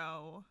picture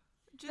Joe.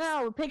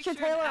 Just picture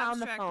Taylor on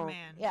the phone.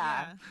 Man.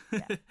 Yeah.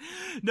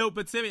 No,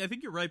 but Sammy, I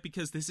think you're right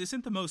because this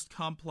isn't the most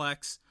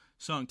complex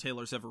song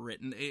Taylor's ever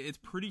written. It's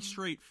pretty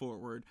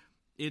straightforward.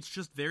 It's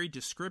just very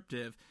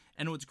descriptive.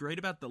 And what's great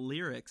about the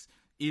lyrics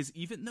is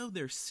even though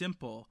they're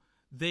simple,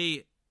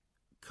 they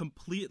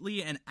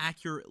completely and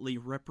accurately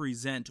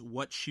represent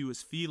what she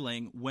was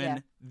feeling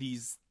when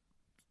these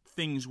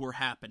things were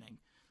happening.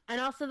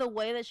 And also the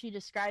way that she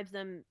describes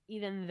them,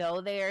 even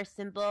though they are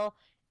simple,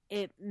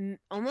 it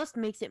almost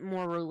makes it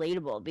more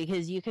relatable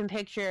because you can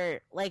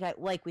picture,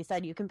 like we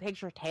said, you can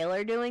picture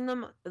Taylor doing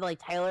them, like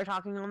Taylor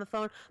talking on the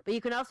phone, but you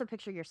can also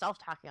picture yourself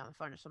talking on the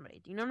phone to somebody.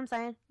 Do you know what I'm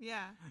saying?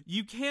 Yeah.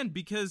 You can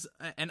because,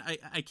 and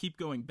I keep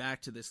going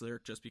back to this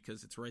lyric just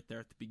because it's right there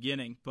at the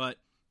beginning, but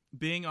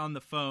being on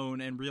the phone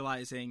and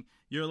realizing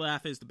your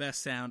laugh is the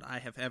best sound I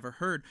have ever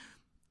heard.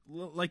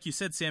 Like you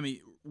said,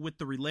 Sammy, with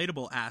the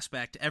relatable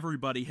aspect,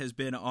 everybody has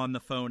been on the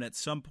phone at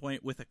some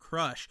point with a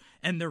crush,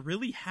 and they're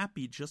really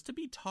happy just to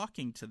be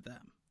talking to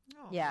them.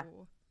 Oh. Yeah.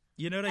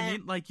 You know what I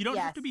mean? Like, you don't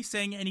have to be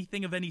saying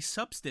anything of any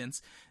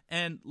substance.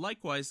 And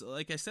likewise,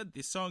 like I said,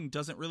 this song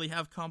doesn't really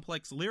have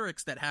complex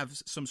lyrics that have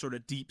some sort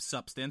of deep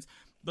substance,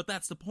 but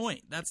that's the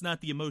point. That's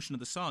not the emotion of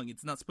the song.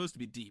 It's not supposed to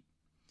be deep.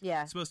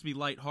 Yeah. It's supposed to be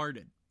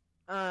lighthearted.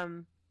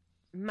 One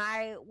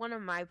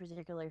of my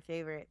particular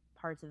favorite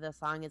parts of the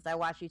song is I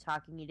watch you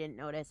talking, you didn't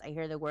notice. I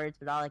hear the words,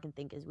 but all I can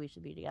think is we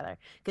should be together.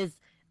 Because,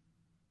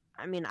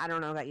 I mean, I don't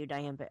know about you,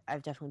 Diane, but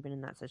I've definitely been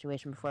in that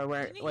situation before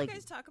where, Didn't like, you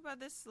guys talk about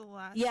this the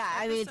last yeah,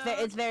 I mean,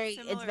 episode? it's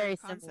very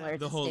similar.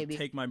 The whole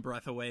take my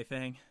breath away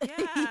thing.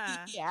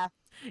 Yeah. yeah.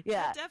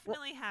 It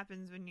definitely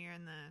happens when you're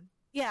in the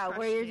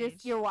where you're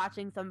stage. you're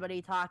watching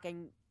somebody talk,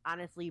 and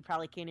honestly, you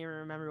probably can't even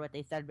remember what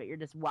they said, but you're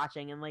just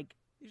watching, and like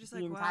you're just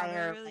the like, wow, entire,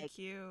 they're really like,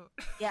 cute.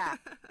 Yeah.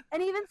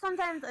 And even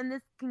sometimes, and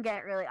this can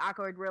get really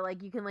awkward, where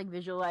like you can like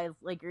visualize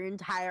like your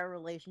entire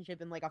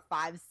relationship in like a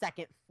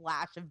 5-second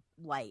flash of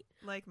light.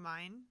 Like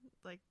mine,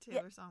 like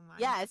Taylor's song Mine.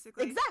 Yeah,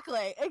 basically.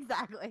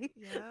 exactly.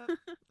 Yep.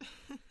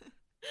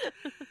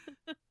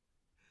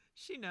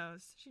 She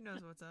knows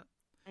what's up.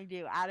 I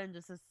do. Adam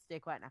just says stay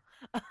quiet now.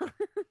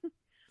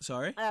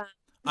 Sorry?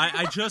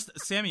 I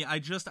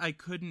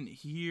couldn't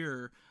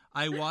hear.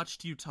 I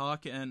watched you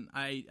talk and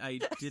I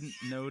didn't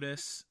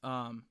notice.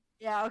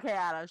 Yeah, okay,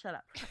 Adam, shut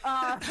up.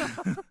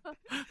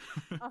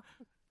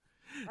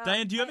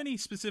 Diane, do you have any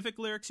specific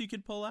lyrics you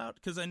could pull out?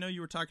 Because I know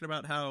you were talking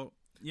about how,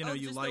 you know,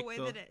 you just like the way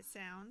that it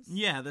sounds.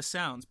 Yeah, the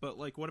sounds, but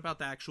like what about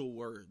the actual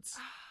words?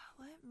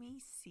 Let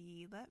me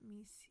see.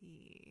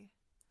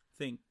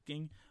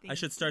 Thinking. I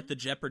should start the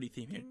Jeopardy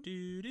theme here.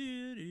 Do,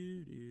 do,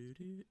 do, do,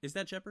 do. Is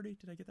that Jeopardy?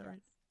 Did I get that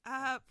right?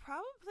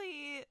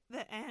 Probably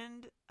the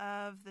end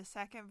of the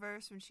second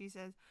verse when she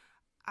says,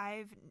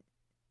 I've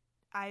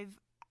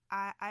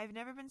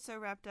never been so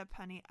wrapped up,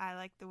 honey. I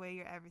like the way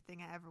you're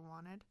everything I ever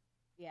wanted.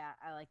 Yeah,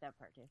 I like that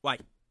part too. Why?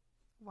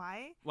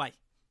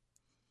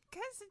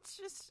 Because it's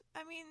just,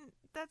 I mean,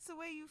 that's the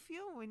way you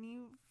feel when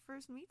you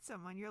first meet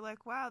someone. You're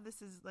like, wow,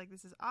 this is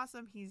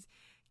awesome. He's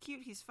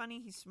cute, he's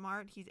funny, he's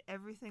smart, he's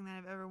everything that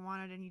I've ever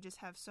wanted, and you just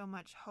have so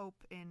much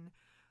hope in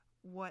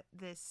what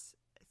this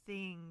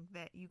thing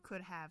that you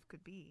could have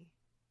could be.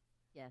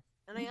 Yes.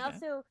 And I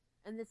also,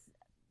 and this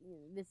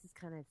is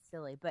kind of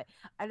silly, but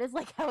I just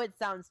like how it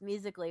sounds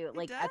musically,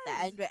 like at the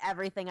end of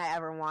everything I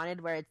ever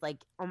wanted, where it's like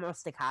almost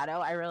staccato.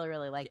 I really,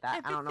 really like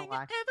that. I don't know why.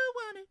 I ever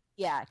wanted.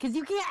 Yeah, because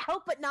you can't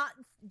help but not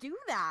do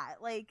that.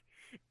 Like,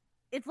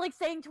 it's like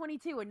saying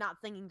 22 and not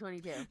singing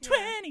 22.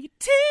 22!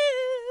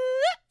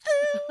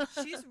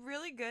 She's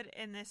really good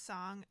in this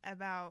song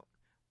about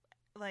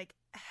like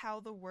how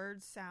the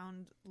words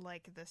sound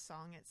like the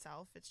song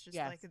itself. It's just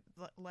Yes.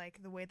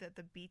 like the way that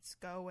the beats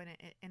go,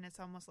 and it's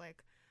almost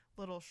like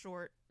little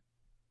short,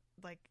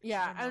 like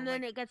Yeah, I don't know, and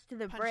then like it gets to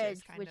the punches,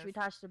 bridge, kind which of. we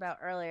talked about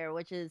earlier,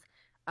 which is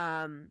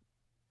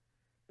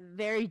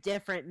very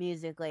different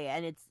musically,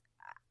 and it's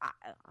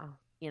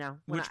when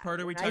Which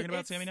part are we talking about,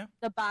 it's- Sammy, now?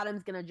 the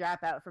bottom's gonna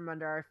drop out from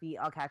under our feet.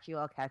 I'll catch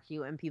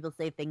you, and people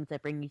say things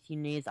that bring you to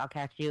your knees. I'll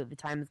catch you. The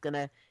time's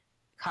gonna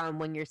come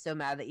when you're so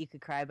mad that you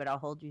could cry, but I'll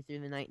hold you through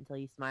the night until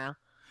you smile.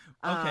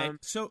 Okay,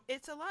 so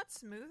It's a lot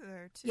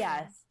smoother too.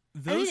 Yes.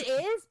 those... I mean,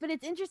 it is, but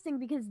it's interesting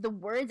because the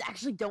words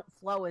actually don't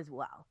flow as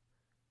well.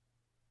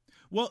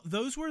 Well,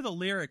 those were the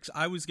lyrics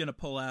I was going to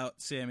pull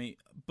out, Sammy,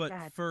 but Go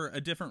ahead. for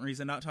a different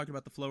reason, not talking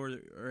about the flow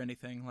or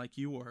anything like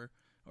you were,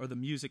 or the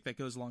music that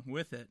goes along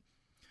with it,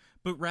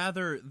 but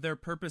rather their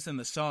purpose in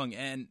the song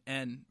and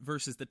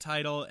versus the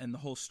title and the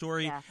whole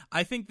story. Yeah.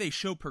 I think they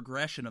show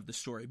progression of the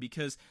story,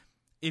 because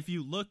if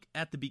you look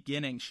at the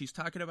beginning, she's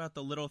talking about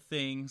the little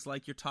things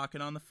like you're talking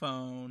on the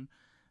phone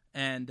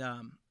and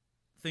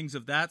things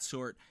of that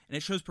sort, and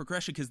it shows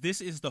progression because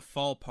this is the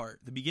fall part.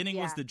 The beginning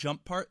was Yeah. the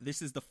jump part.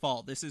 This is the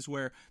fall. This is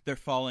where they're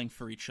falling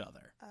for each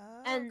other.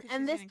 Oh, And 'cause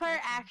and she's this gonna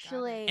part catch him. Got it.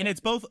 actually, And it's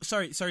both,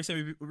 sorry,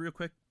 Sammy, real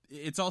quick.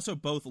 It's also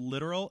both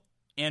literal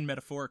and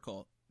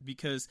metaphorical,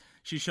 because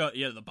she showed,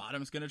 the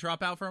bottom's going to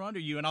drop out from under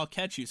you and I'll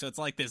catch you. So it's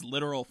like this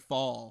literal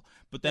fall,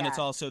 but then it's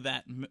Yeah. also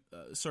that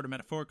sort of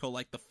metaphorical,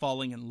 like the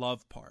falling in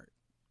love part.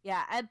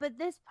 yeah. But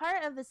this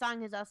part of the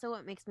song is also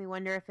what makes me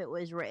wonder if it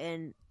was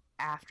written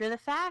after the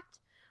fact,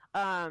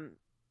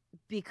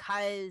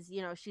 because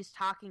she's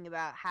talking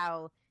about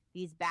how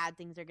these bad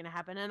things are going to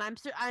happen, and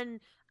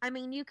I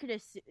mean, you could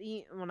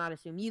not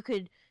assume. You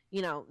could,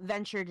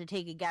 venture to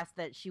take a guess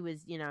that she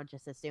was,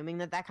 just assuming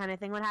that kind of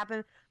thing would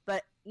happen.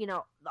 But,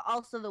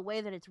 also the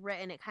way that it's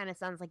written, it kind of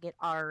sounds like it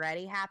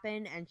already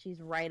happened, and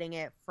she's writing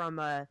it from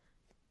a,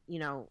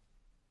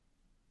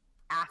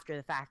 after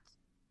the fact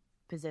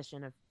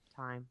position of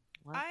time.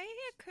 What? I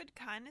could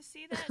kind of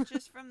see that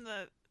just from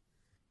the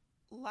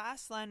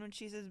last line when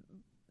she says,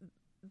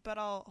 "But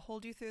I'll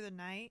hold you through the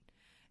night."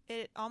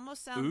 It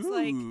almost sounds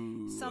like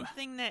Ooh.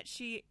 something that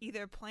she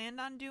either planned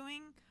on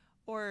doing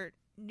or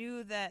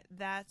knew that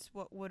that's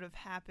what would have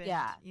happened.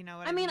 Yeah. You know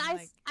what I mean,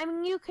 Like, I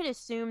mean, you could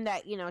assume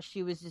that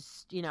she was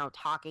just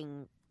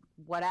talking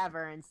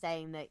whatever and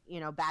saying that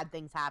bad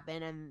things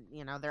happen and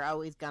they're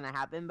always gonna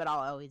happen, but I'll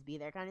always be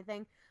there, kind of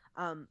thing.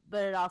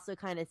 But it also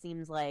kind of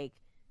seems like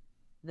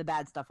the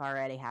bad stuff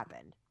already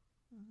happened.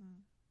 mhm.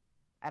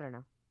 I don't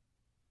know,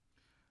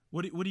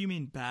 What do you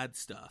mean bad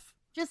stuff?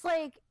 just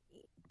like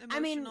I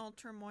mean- Emotional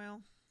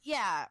turmoil.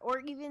 yeah, or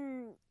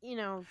even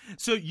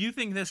So you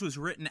think this was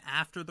written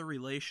after the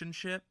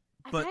relationship,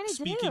 I but kinda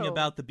speaking do.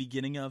 about the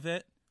beginning of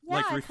it, Yeah,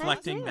 like I kinda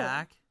reflecting do.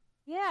 back?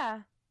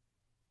 yeah,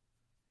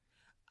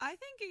 I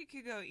think it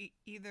could go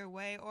either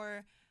way,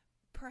 or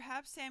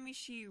perhaps Sammy,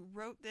 she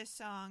wrote this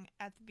song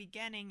at the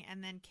beginning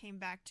and then came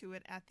back to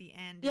it at the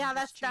end. Yeah, and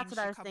just that's what changed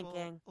I a was couple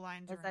thinking,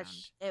 Lines is around.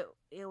 that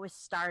it was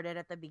started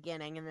at the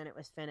beginning and then it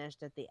was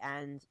finished at the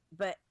end.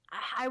 But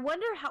I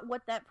wonder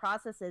what that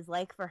process is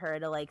like for her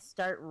to like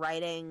start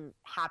writing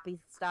happy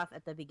stuff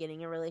at the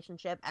beginning of a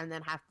relationship and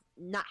then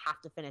not have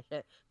to finish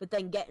it, but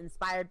then get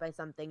inspired by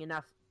something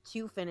enough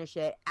to finish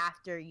it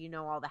after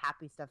all the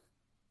happy stuff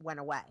went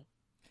away.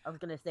 I was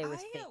gonna say it was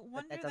I fake, but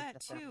wonder doesn't that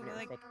necessarily too. mean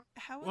Like, fake.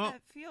 how would Well-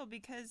 that feel?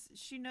 Because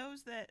she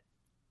knows that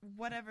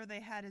whatever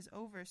they had is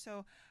over.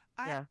 So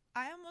Yeah.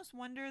 I almost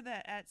wonder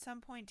that at some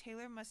point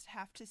Taylor must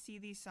have to see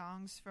these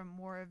songs from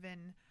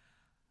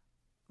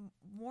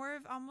more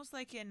of almost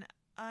like an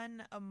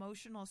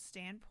unemotional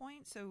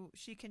standpoint, so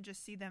she can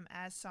just see them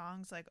as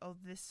songs. Like, oh,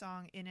 this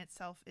song in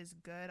itself is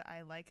good.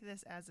 I like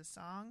this as a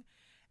song,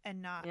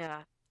 and not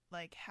Yeah.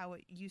 like how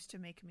it used to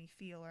make me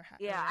feel, or how.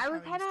 Yeah, or I how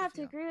would it kind of used have to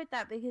feel. agree with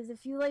that, because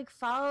if you like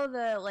follow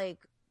the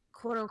like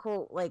quote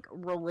unquote like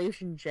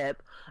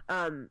relationship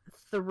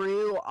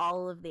through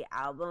all of the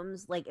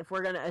albums, like if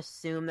we're gonna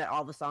assume that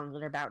all the songs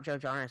that are about Joe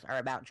Jonas are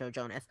about Joe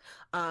Jonas,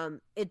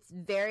 it's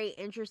very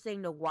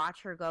interesting to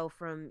watch her go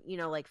from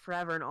like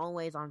Forever and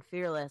Always on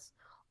Fearless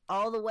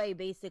all the way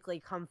basically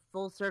come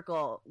full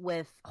circle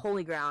with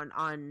Holy Ground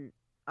on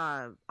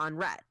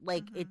Red.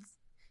 Like Mhm. it's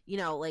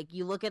like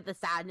you look at the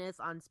sadness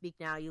on Speak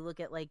Now, you look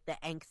at like the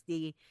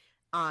angsty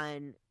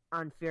on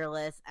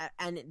Fearless,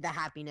 and the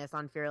happiness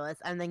on Fearless,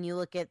 and then you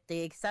look at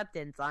the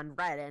acceptance on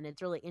Red, and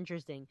it's really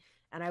interesting.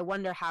 And I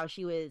wonder how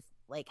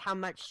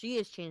much she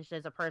has changed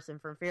as a person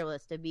from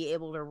Fearless to be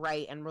able to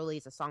write and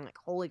release a song like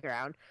Holy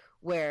Ground,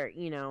 where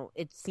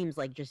it seems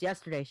like just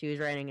yesterday she was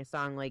writing a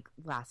song like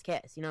Last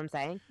Kiss. You know what I'm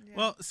saying? Yeah.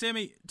 Well,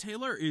 Sammy,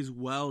 Taylor is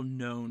well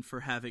known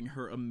for having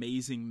her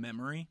amazing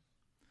memory.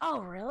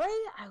 Oh,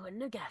 really? I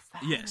wouldn't have guessed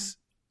that. Yes.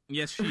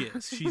 Yes, she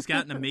is. She's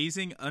got an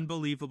amazing,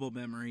 unbelievable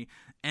memory,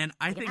 and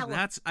I Like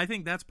an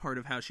think that's part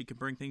of how she can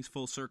bring things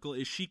full circle.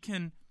 Is she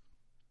can,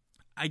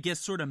 I guess,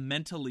 sort of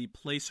mentally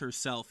place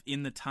herself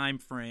in the time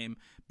frame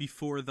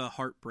before the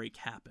heartbreak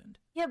happened.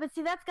 Yeah, but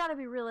see, that's got to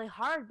be really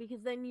hard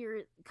because then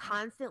you're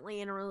constantly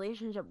in a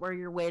relationship where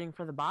you're waiting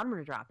for the bottom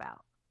to drop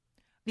out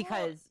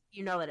because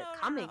you know that it's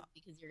coming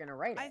because you're gonna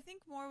write it. I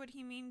think more what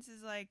he means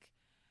is like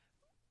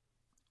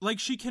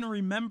she can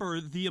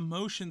remember the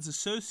emotions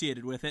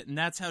associated with it, and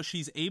that's how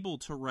she's able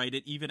to write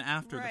it even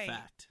after the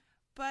fact.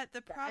 But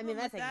the problem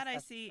with that I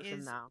see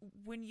is now.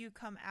 when you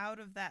come out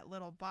of that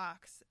little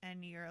box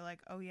and you're like,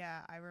 oh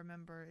yeah, I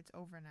remember, it's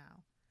over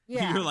now.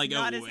 Yeah, you're like,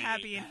 not oh, as wait.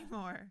 happy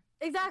anymore.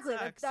 Exactly.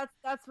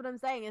 That's what I'm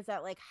saying is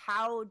that, like,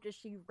 how does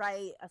she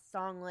write a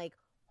song like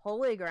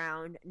Holy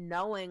Ground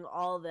knowing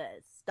all the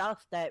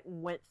stuff that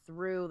went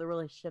through the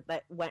relationship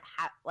that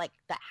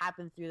that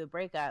happened through the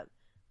breakup?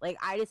 Like,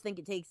 I just think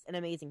it takes an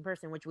amazing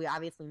person, which we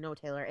obviously know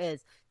Taylor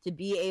is, to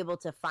be able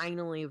to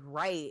finally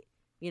write,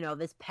 you know,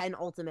 this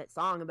penultimate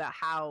song about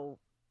how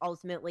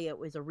ultimately it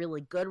was a really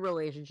good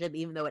relationship,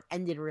 even though it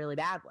ended really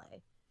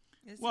badly.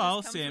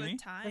 Well, Sammy,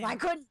 I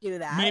couldn't do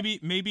that.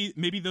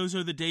 Maybe those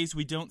are the days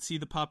we don't see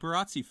the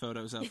paparazzi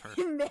photos of her.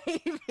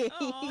 Maybe.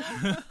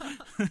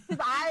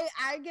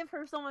 I give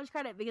her so much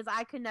credit because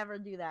I could never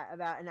do that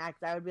about an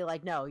ex. I would be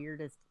like, no, you're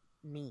just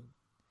mean.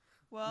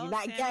 Well, you're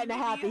not Sammy, getting a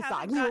happy you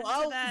song. haven't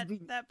gotten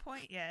to that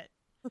point yet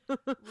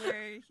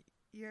where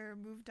you're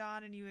moved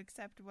on and you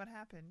accept what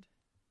happened.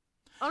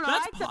 Oh no,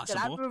 That's I accepted.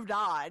 possible. I've moved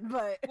on,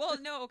 but well,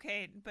 no,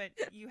 okay, but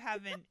you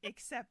haven't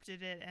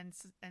accepted it and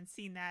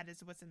seen that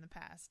as what's in the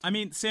past. I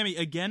mean, Sammy,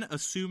 again,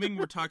 assuming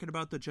we're talking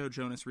about the Joe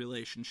Jonas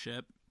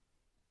relationship,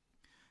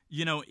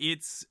 you know,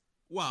 it's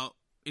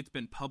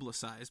been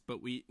publicized,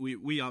 but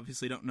we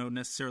obviously don't know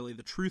necessarily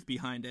the truth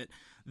behind it,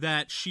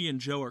 that she and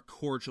Joe are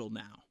cordial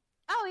now.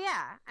 oh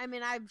yeah, I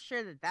mean, I'm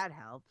sure that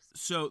helps.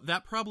 So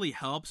that probably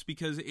helps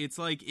because it's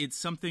like it's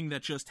something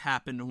that just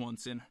happened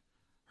once in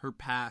her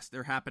past,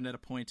 or happened at a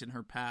point in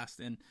her past,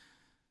 and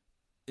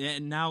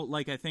now,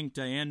 like I think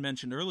Diane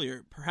mentioned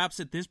earlier, perhaps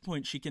at this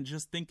point she can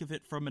just think of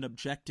it from an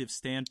objective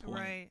standpoint,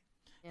 Right.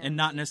 and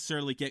not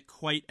necessarily get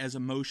quite as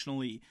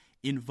emotionally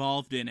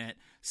involved in it,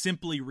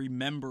 simply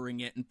remembering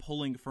it and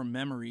pulling from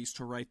memories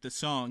to write the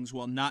songs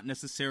while not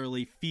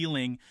necessarily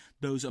feeling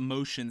those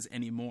emotions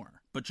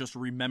anymore, but just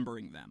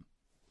remembering them.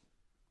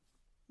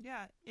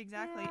 Yeah,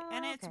 exactly. Yeah,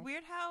 And it's okay.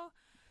 weird how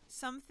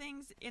some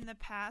things in the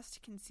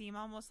past can seem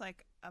almost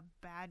like a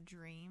bad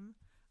dream.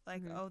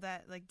 Like, oh,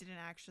 that like didn't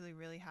actually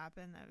really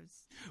happen. That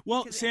was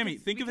Well, Sammy,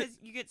 think of it. because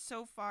you get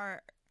so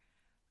far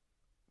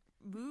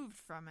moved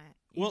from it.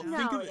 Well,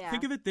 know?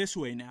 think of it this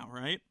way now,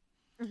 right?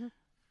 Mm-hmm.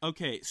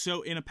 Okay,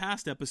 so in a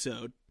past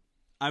episode,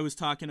 I was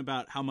talking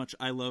about how much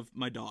I love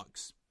my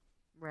dogs.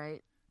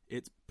 Right.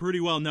 It's pretty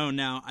well known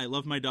now. I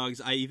love my dogs.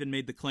 I even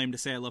made the claim to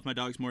say I love my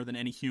dogs more than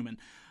any human.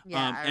 Yeah,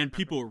 I and remember.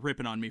 people were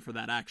ripping on me for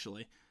that,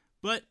 actually.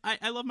 But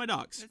I love my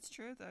dogs. It's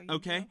true though. You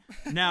Okay?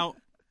 know. Now,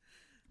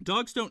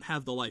 dogs don't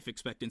have the life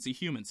expectancy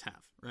humans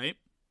have, right?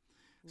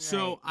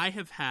 So Right. I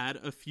have had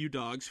a few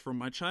dogs from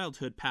my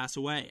childhood pass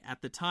away.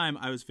 At the time,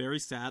 I was very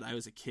sad. I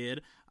was a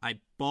kid. I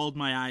bawled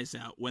my eyes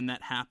out when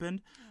that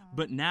happened.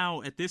 But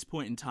now, at this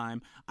point in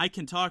time, I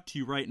can talk to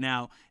you right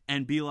now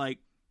and be like,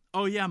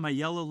 oh yeah, my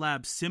yellow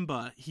lab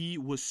Simba, he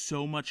was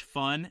so much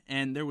fun.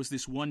 And there was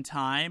this one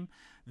time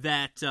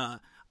that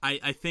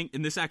I think,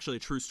 and this is actually a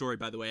true story,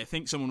 by the way, I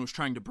think someone was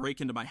trying to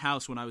break into my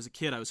house when I was a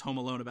kid. I was home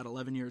alone, about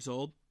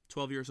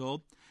 12 years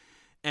old.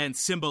 And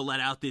Simba let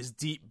out this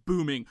deep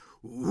booming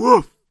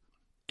woof,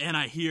 and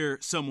I hear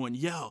someone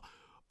yell,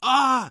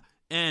 ah,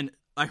 and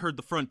I heard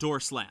the front door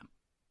slam.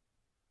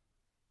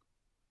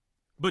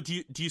 But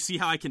do you see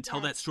how I can tell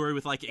that story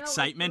with like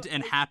excitement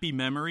and happy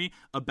memory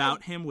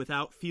about him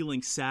without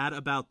feeling sad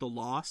about the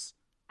loss?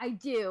 I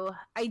do.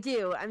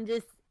 I'm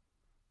just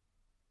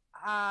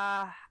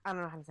I don't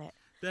know how to say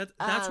it.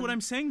 That's what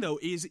I'm saying though,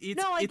 is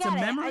it's a get it.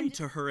 memory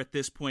to her at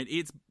this point.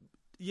 It's,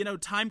 you know,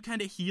 time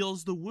kind of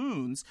heals the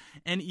wounds,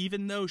 and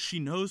even though she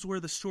knows where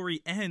the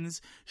story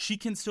ends, she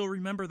can still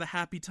remember the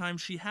happy times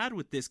she had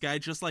with this guy,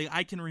 just like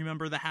I can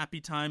remember the happy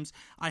times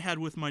I had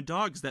with my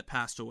dogs that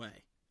passed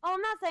away. Oh,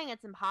 I'm not saying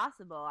it's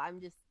impossible. I'm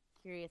just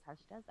curious how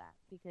she does that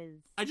because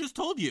I just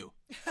told you.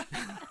 yes,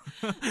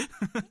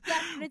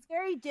 but it's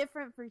very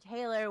different for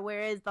Taylor,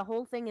 whereas the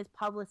whole thing is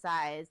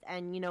publicized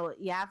and, you know,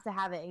 you have to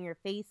have it in your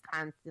face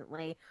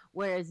constantly,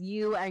 whereas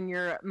you and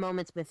your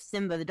moments with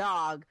Simba the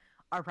dog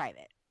are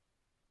private.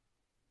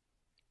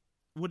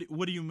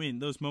 What do you mean?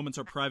 Those moments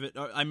are private?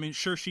 I mean,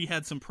 sure, she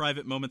had some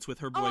private moments with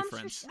her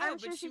boyfriends. I'm No,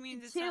 sure but she she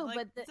means did it's too, not like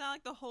but it's not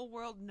like the whole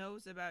world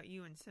knows about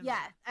you and Simba. Yeah,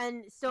 and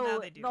Now so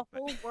they do, the but-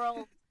 whole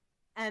world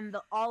and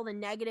all the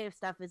negative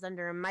stuff is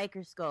under a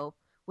microscope,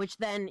 which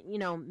then, you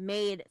know,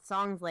 made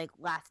songs like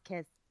Last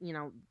Kiss, you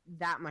know,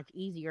 that much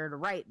easier to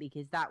write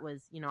because that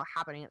was, you know,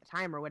 happening at the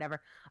time or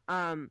whatever.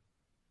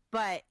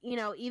 But, you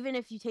know, even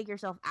if you take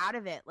yourself out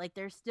of it, like,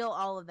 there's still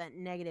all of that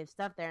negative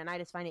stuff there, and I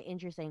just find it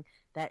interesting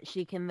that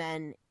she can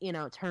then, you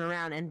know, turn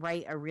around and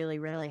write a really,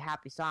 really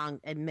happy song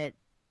amidst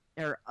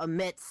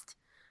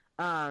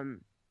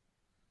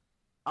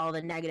all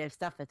the negative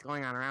stuff that's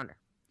going on around her.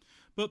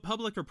 But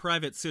public or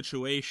private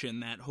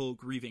situation, that whole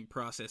grieving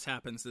process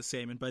happens the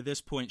same, and by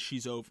this point,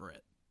 she's over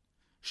it.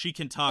 She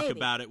can talk Maybe.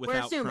 about it We're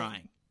without assuming.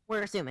 crying.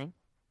 We're assuming.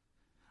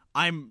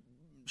 I'm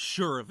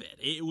sure of it.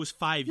 It was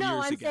 5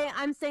 years ago.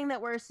 I'm saying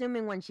that we're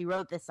assuming when she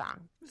wrote this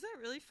song. Was that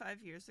really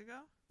 5 years ago?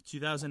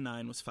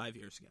 2009 was 5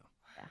 years ago.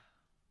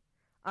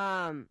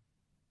 Yeah.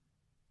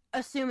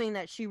 Assuming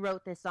that she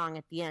wrote this song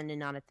at the end and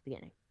not at the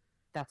beginning.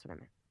 That's what I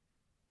meant.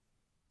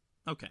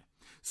 Okay.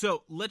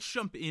 So let's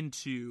jump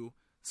into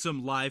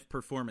some live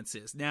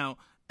performances. Now,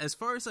 as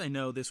far as I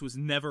know, this was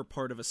never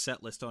part of a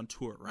set list on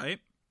tour, right?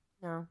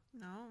 No.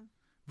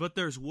 But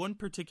there's one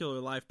particular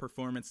live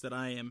performance that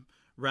I am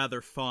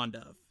rather fond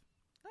of.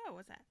 Oh,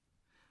 what's that?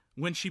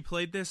 When she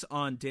played this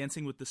on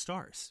Dancing with the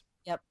Stars.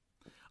 Yep.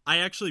 I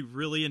actually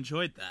really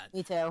enjoyed that.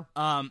 Me too.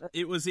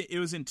 It was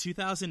in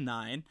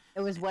 2009.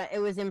 It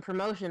was in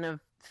promotion of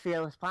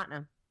Fearless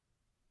Platinum.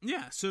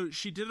 Yeah, so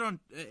she did it on,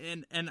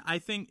 and I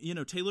think, you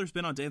know, Taylor's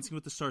been on Dancing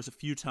with the Stars a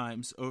few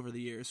times over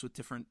the years with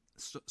different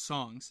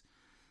songs.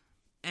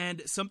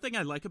 And something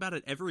I like about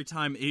it every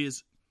time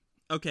is,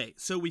 okay,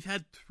 so we've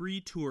had 3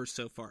 tours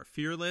so far.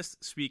 Fearless,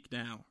 Speak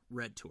Now,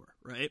 Red Tour,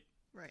 right?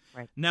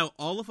 Right. Now,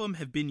 all of them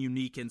have been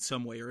unique in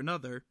some way or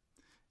another.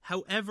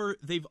 However,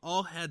 they've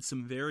all had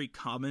some very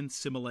common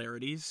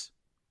similarities.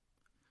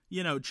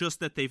 You know,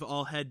 just that they've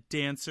all had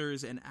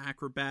dancers and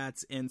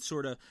acrobats and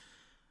sort of...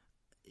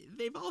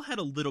 They've all had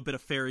a little bit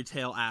of fairy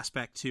tale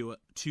aspect to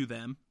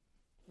them.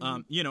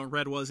 You know,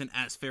 Red wasn't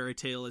as fairy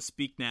tale as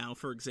Speak Now,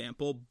 for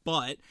example,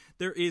 but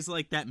there is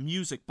like that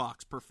music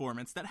box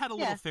performance that had a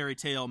little fairy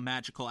tale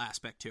magical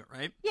aspect to it,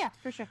 right? Yeah,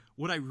 for sure.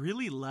 What I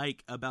really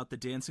like about the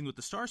Dancing with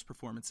the Stars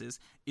performances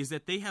is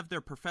that they have their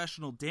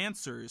professional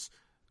dancers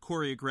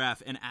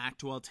choreograph and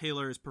act while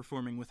Taylor is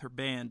performing with her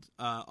band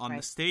on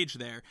the stage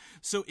there.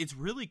 So it's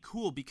really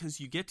cool because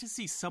you get to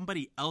see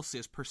somebody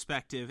else's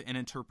perspective and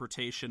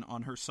interpretation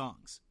on her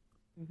songs.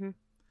 Mm-hmm.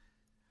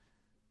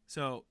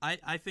 So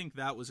I think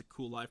that was a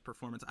cool live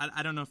performance.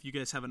 I don't know if you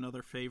guys have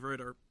another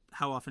favorite or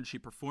how often she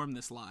performed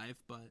this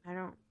live, but I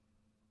don't know.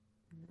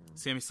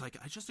 Sammy's like,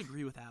 I just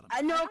agree with Adam.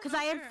 I know, because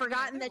I had Sure,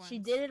 forgotten yeah, that she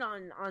did it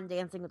on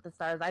Dancing with the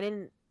Stars. I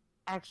didn't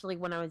actually,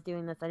 when I was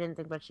doing this, I didn't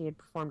think that she had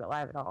performed it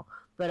live at all.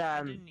 But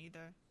I didn't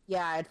either.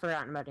 yeah, I had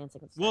forgotten about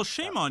Dancing with the Stars. Well,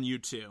 shame on you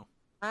two.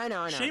 I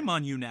know. Shame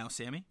on you now,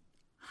 Sammy.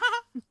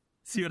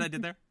 See what I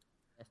did there?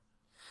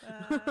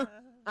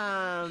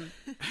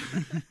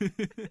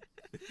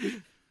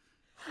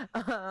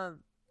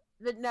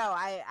 But no,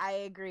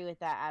 I agree with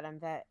that, Adam,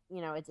 that,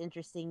 you know, it's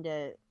interesting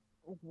to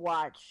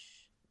watch,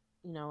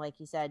 you know, like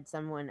you said,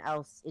 someone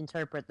else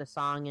interpret the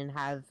song and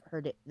have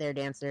their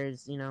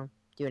dancers, you know,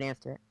 do a dance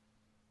to it.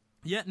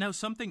 Yeah, now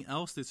something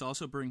else this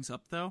also brings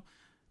up, though,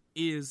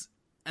 is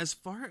as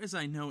far as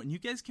I know, and you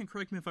guys can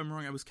correct me if I'm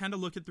wrong, I was kind of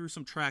looking through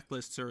some track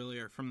lists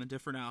earlier from the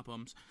different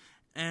albums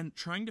and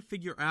trying to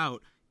figure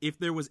out if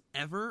there was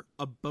ever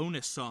a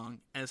bonus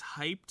song as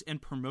hyped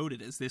and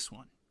promoted as this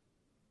one.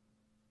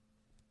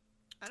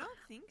 I don't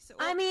think so.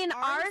 I mean,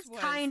 ours was,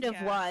 kind of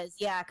was,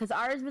 yeah, because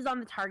ours was on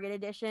the Target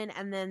edition,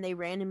 and then they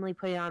randomly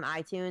put it on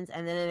iTunes,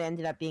 and then it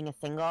ended up being a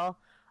single.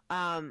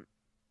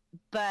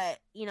 But,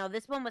 you know,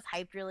 this one was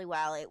hyped really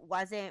well. It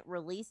wasn't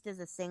released as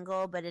a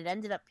single, but it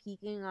ended up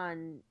peaking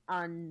on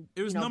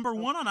It was number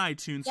 1 on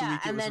iTunes the week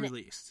it was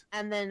released.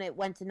 And then it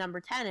went to number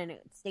 10, and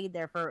it stayed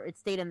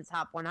in the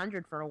top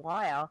 100 for a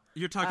while.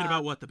 You're talking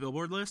about what, the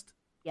Billboard list?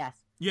 Yes.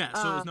 Yeah,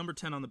 so it was number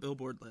 10 on the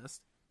Billboard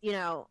list. You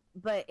know,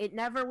 but it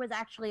never was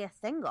actually a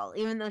single,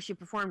 even though she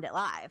performed it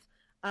live.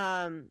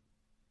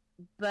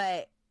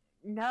 But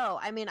no,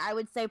 I mean, I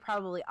would say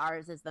probably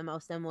ours is the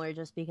most similar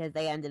just because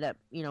they ended up,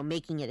 you know,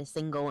 making it a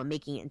single and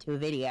making it into a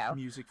video.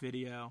 Music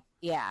video.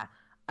 Yeah.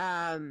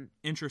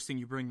 Interesting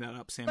you bring that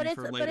up, Sammy,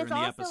 for later in the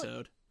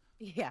episode.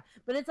 Yeah,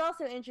 but it's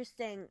also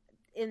interesting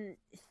in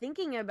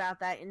thinking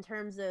about that in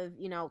terms of,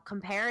 you know,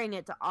 comparing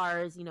it to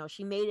ours. You know,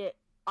 she made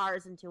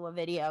ours into a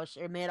video.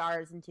 She made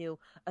ours into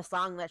a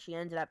song that she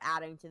ended up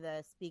adding to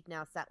the Speak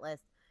Now set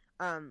list.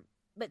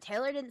 But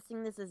Taylor didn't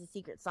sing this as a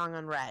secret song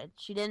on Red.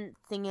 She didn't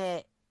sing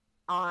it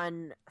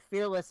on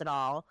Fearless at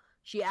all.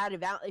 She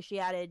added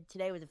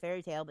Today Was a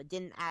Fairy Tale, but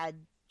didn't add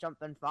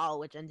Jump and Fall,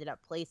 which ended up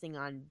placing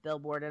on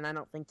Billboard, and I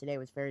don't think Today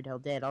Was Fairy Tale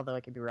did, although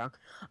I could be wrong.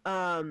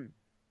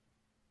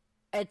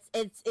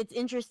 It's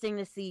interesting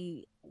to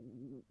see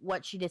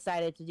what she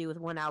decided to do with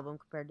one album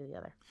compared to the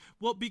other.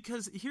 Well,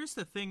 because here's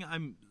the thing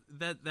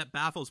that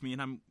baffles me,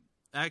 and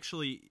I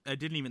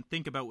didn't even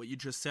think about what you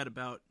just said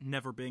about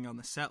never being on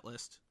the set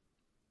list.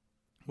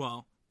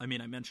 Well, I mean,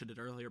 I mentioned it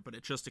earlier, but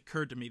it just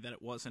occurred to me that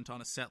it wasn't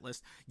on a set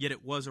list, yet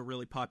it was a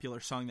really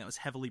popular song that was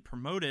heavily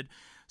promoted.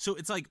 So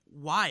it's like,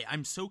 why?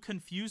 I'm so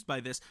confused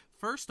by this.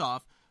 First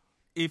off,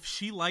 if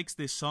she likes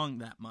this song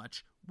that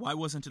much, why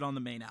wasn't it on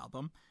the main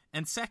album?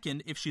 And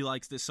second, if she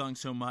likes this song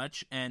so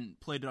much and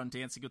played it on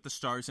Dancing with the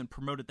Stars and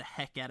promoted the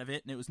heck out of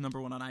it, and it was number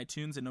 1 on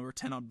iTunes and number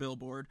 10 on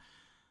Billboard,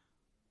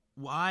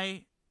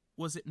 why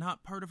was it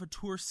not part of a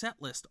tour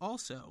set list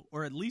also?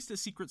 Or at least a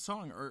secret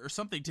song or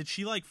something? Did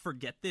she, like,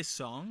 forget this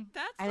song?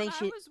 That's I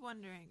was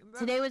wondering.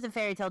 Today Was a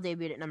Fairy Tale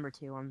debuted at number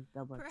 2 on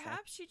Billboard.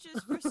 Perhaps she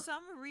just, for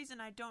some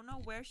reason, I don't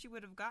know where she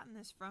would have gotten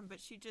this from,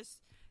 but she just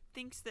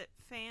thinks that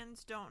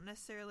fans don't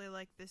necessarily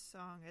like this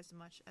song as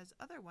much as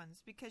other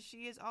ones, because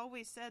she has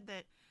always said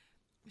that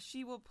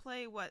she will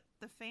play what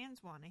the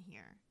fans want to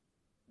hear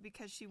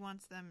because she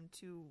wants them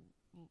to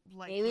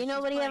like Maybe what she's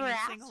nobody playing ever and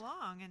asked. sing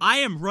along. And I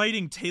am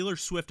writing Taylor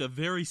Swift a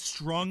very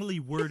strongly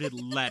worded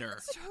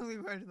letter. totally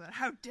worried about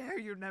how dare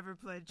you never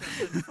play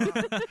Justin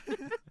Fall.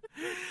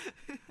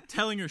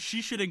 telling her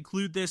she should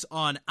include this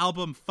on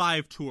album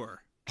 5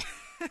 tour.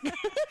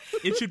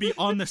 It should be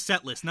on the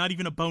set list, not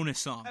even a bonus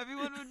song.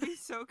 Everyone would be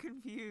so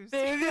confused.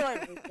 They'd be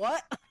like,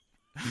 what?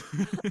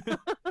 It'd be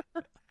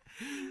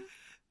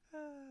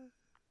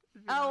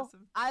Oh,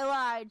 awesome. I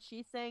lied.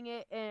 She sang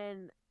it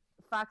in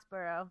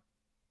Foxborough.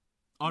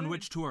 On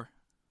which tour?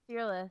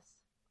 Fearless.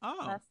 Oh.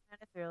 Last night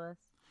of Fearless.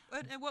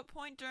 At what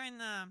point during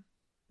the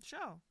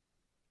show?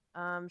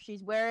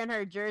 She's wearing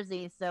her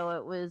jersey, so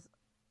it was.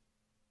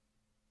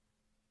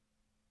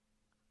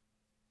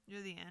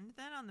 Near the end,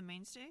 then, on the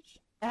main stage?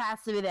 It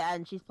has to be the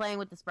end. She's playing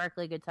with the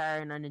sparkly guitar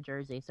and on a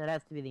jersey, so it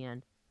has to be the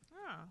end.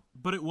 Oh.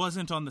 But it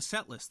wasn't on the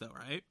set list, though,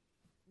 right?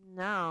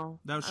 No.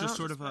 That was I just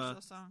don't- sort of a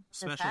Special song. This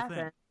special thing.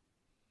 happened.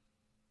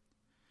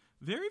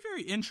 Very,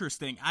 very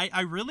interesting.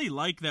 I really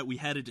like that we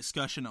had a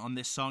discussion on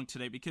this song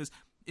today because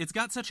it's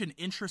got such an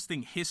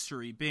interesting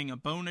history, being a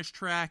bonus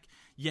track,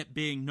 yet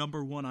being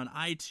 #1 on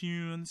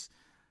iTunes,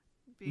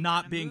 Being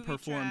not on a being movie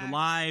performed track.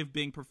 live,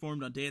 being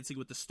performed on Dancing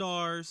with the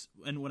Stars.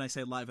 And when I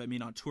say live, I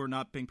mean on tour,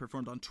 not being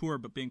performed on tour,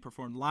 but being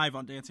performed live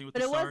on Dancing with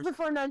But the it Stars. was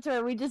performed on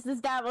tour. We just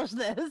established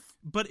this.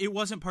 But it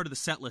wasn't part of the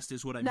set list,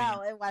 is what I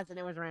No, mean. it wasn't.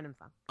 It was a random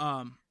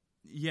song.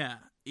 Yeah,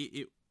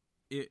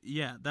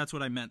 yeah, that's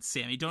what I meant,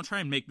 Sammy. Don't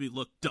try and make me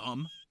look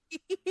dumb.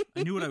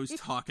 I knew what I was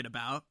talking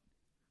about.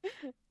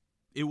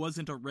 It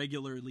wasn't a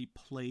regularly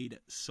played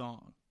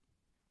song.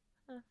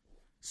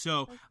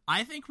 So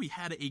I think we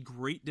had a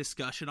great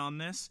discussion on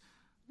this.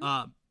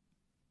 I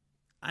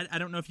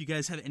don't know if you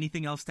guys have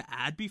anything else to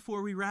add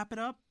before we wrap it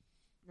up.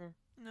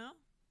 No?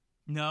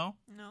 No?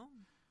 No.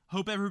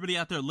 Hope everybody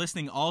out there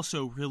listening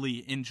also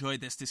really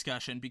enjoyed this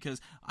discussion because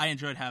I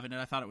enjoyed having it.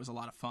 I thought it was a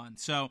lot of fun.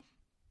 So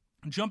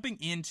jumping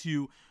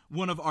into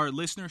one of our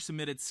listener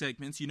submitted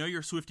segments, You Know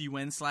Your Swiftie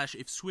Wins /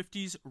 If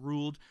Swifties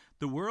Ruled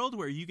the World,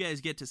 where you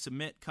guys get to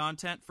submit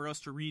content for us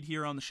to read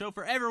here on the show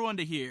for everyone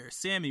to hear.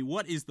 Sammy,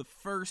 what is the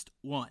first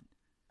one?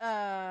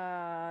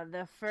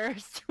 The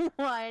first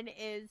one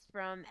is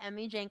from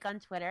Emmy Jank on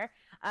Twitter.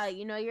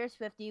 You know you're a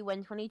Swiftie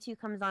when 22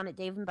 comes on at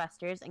Dave &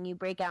 Buster's and you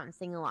break out and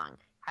sing along.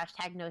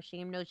 # no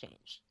shame, no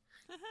change.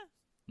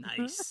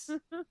 Nice.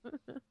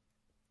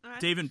 All right.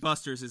 Dave &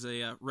 Buster's is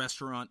a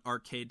restaurant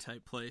arcade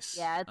type place.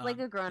 Yeah, it's like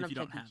a if grown-up you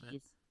don't Chuck E. have it.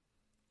 Cheese.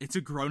 It's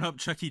a grown-up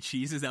Chuck E.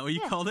 Cheese? Is that what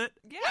you Yeah. called it?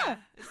 Yeah.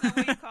 Is that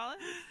what you call it?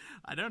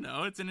 I don't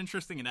know. It's an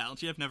interesting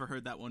analogy. I've never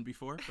heard that one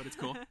before, but it's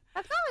cool.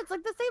 That's not. It's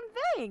like the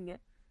same thing.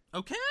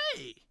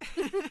 Okay.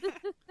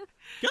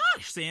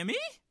 Gosh, Sammy.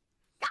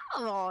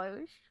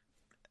 Gosh.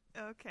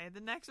 Okay, the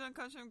next one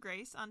comes from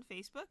Grace on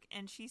Facebook,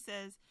 and she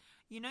says,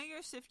 you know you're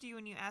a Swiftie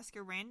when you ask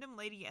a random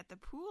lady at the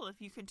pool if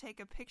you can take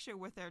a picture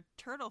with their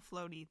turtle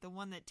floaty, the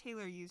one that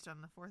Taylor used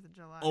on the 4th of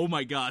July. Oh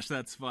my gosh,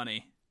 that's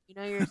funny. You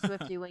know you're a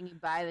Swiftie when you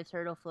buy the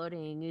turtle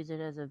floating and use it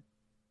as a Did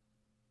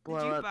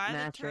blow-up you buy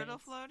mattress. the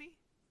turtle floaty?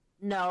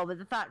 No, but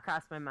the thought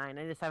crossed my mind.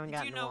 I just haven't Do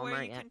gotten you to know Walmart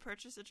where you yet. can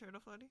purchase a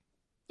turtle floaty?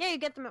 Yeah, you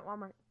get them at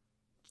Walmart.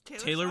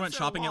 Taylor went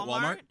shopping at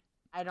Walmart?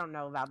 I don't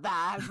know about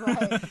that,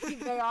 but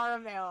they are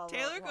available.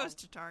 Taylor at goes Walmart.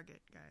 to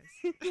Target,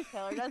 guys.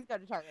 Taylor does go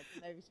to Target,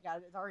 so maybe she got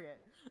it at Target.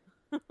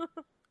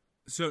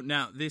 So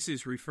now, this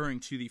is referring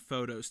to the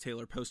photos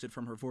Taylor posted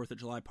from her 4th of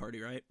July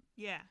party, right?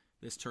 Yeah.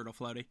 This turtle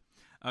floaty.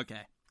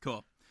 Okay,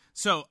 cool.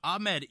 So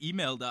Ahmed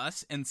emailed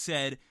us and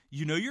said,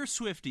 you know you're a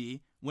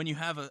Swiftie when you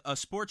have a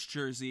sports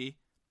jersey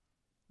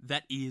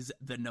that is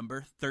the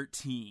number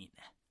 13.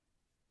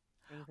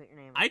 Put your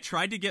name I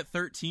tried to get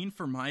 13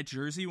 for my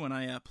jersey when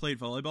I played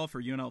volleyball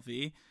for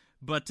UNLV,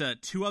 but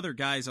 2 other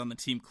guys on the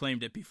team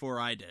claimed it before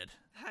I did.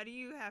 How do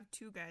you have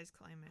 2 guys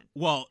claim it?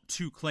 Well,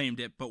 2 claimed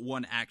it, but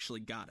 1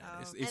 actually got it,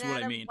 Oh. is And what I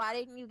Adam, mean. Why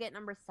didn't you get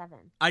number 7?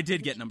 I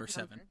did get number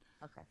 7.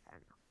 Okay, fair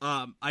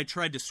enough. I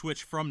tried to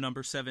switch from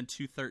number 7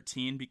 to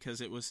 13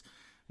 because it was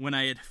when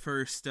I had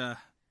first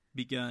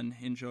begun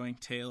enjoying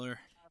Taylor.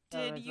 So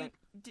Did it's you like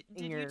did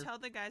in you your- tell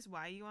the guys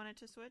why you wanted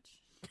to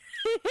switch?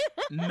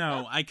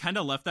 No, I kind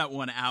of left that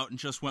one out and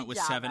just went with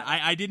Good job, 7. Adam.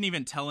 I didn't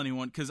even tell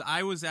anyone because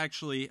I was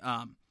actually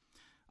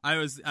I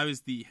was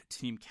the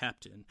team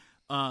captain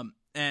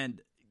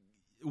and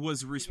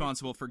was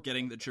responsible for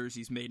getting the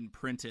jerseys made and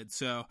printed.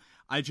 So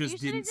I just You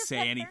should've didn't just say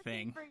said 13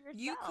 anything. for yourself.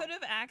 You could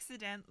have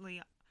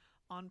accidentally,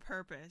 on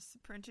purpose,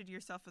 printed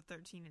yourself a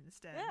 13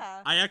 instead.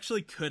 Yeah. I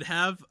actually could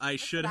have. I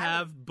should what I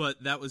have,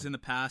 but that was in the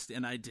past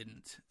and I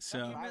didn't. So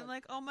That's You've been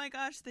like, oh my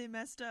gosh, they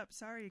messed up.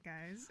 Sorry,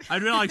 guys.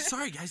 I'd been like,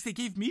 sorry guys, they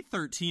gave me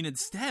 13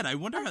 instead. I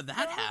wonder how I'm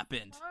that so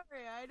happened.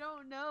 Sorry, I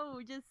don't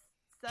know. Just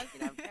suck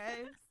it up,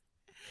 guys.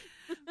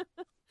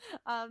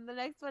 The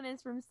next one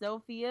is from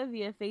Sophia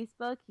via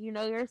Facebook. You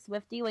know you're a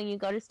Swiftie when you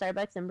go to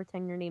Starbucks and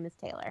pretend your name is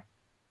Taylor.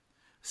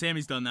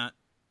 Sammy's done that.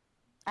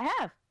 I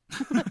have.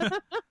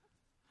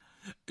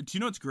 Do you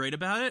know what's great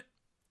about it?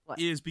 What?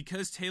 is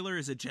because Taylor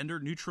is a gender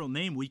neutral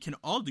name, we can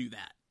all do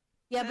that.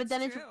 Yeah, but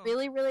then That's it's true.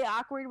 really, really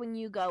awkward when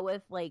you go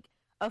with like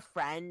a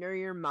friend or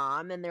your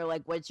mom and they're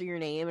like, "What's your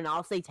name?" And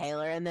I'll say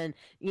Taylor, and then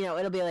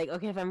it'll be like,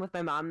 okay, if I'm with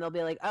my mom, they'll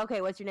be like,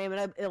 "Okay, what's your name?"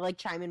 And it'll like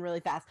chime in really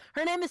fast.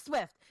 Her name is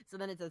Swift, so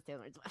then it says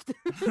Taylor Swift.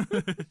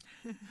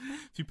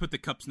 If you put the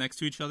cups next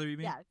to each other, you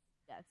mean?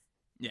 Yes.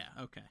 Yeah,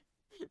 okay.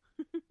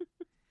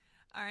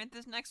 All right,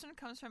 this next one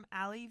comes from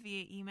Allie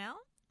via email.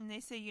 And they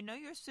say, you're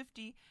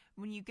Swiftie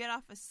when you get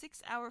off a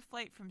 6-hour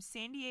flight from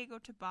San Diego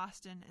to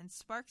Boston and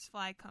Sparks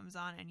Fly comes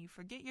on and you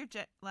forget your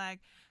jet lag,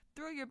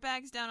 throw your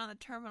bags down on the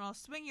terminal,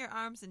 swing your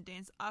arms, and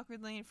dance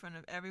awkwardly in front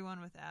of everyone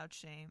without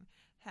shame.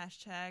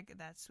 Hashtag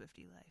that's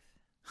Swiftie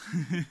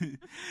life.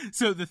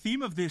 So the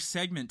theme of this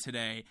segment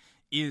today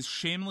is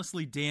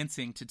shamelessly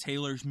dancing to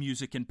Taylor's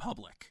music in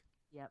public.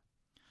 Yep.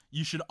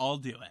 You should all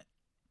do it.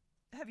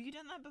 Have you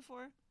done that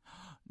before?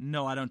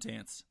 No, I don't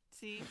dance.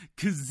 See?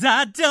 'Cause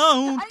I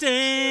don't I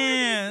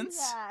dance.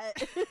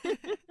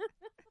 that.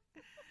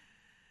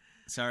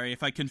 Sorry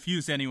if I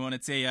confused anyone.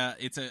 It's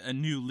a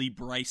new Lee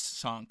Bryce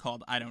song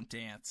called "I Don't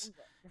Dance,"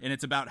 and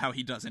it's about how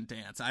he doesn't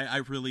dance. I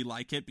really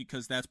like it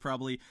because that's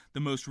probably the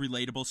most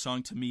relatable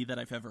song to me that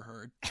I've ever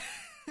heard.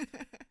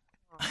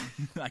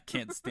 I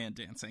can't stand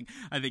dancing.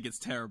 I think it's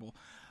terrible.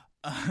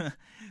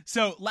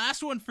 So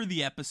last one for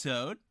the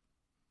episode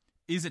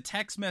is a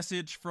text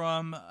message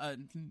from a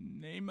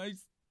name I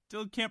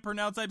still can't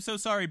pronounce. I'm so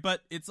sorry,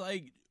 but it's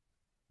like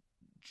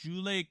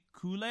Jule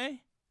Kule,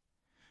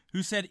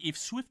 who said, if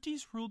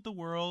Swifties ruled the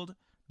world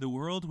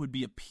would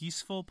be a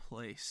peaceful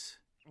place.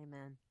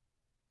 Amen.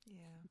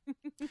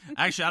 Yeah.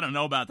 Actually, I don't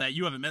know about that.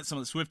 You haven't met some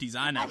of the Swifties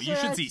I know. You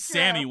should see That's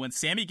Sammy. true. When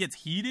Sammy gets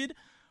heated,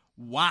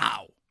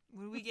 wow.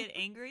 Would we get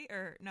angry?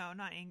 Or, no,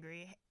 not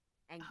angry.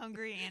 Ang-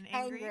 Hungry and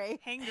angry?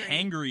 Hangry.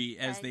 Hangry,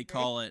 as they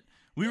call it.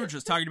 We were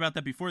just talking about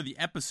that before the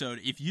episode.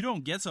 If you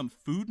don't get some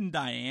food in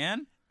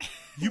Diane,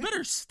 you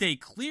better stay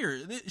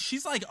clear.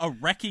 She's like a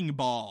wrecking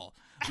ball.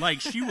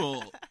 Like, she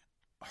will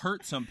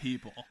hurt some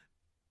people.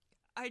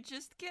 I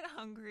just get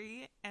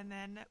hungry, and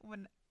then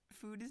when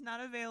food is not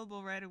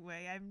available right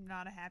away, I'm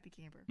not a happy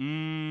camper.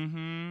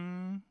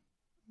 Mm-hmm.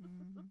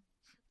 Mhm.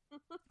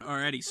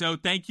 Alrighty, so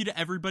thank you to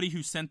everybody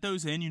who sent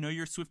those in. You know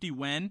you're Swiftie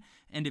when,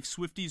 and if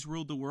Swifties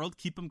ruled the world,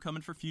 keep them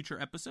coming for future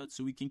episodes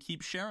so we can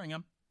keep sharing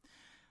them.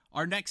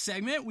 Our next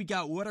segment, we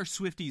got What Are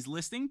Swifties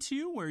Listening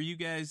To, where you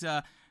guys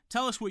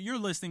tell us what you're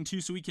listening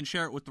to so we can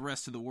share it with the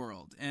rest of the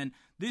world. And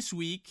this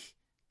week,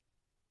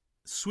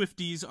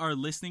 Swifties are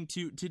listening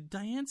to... Did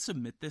Diane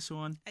submit this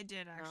one? I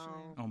did,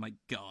 actually. Oh my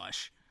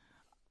gosh.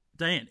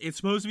 Diane, it's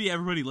supposed to be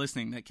everybody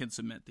listening that can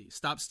submit these.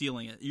 Stop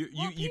stealing it. You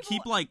people-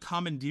 keep like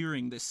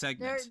commandeering this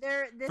segment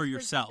for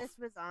yourself. This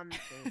was on the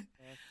Facebook.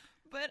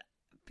 But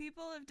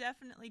people have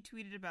definitely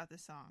tweeted about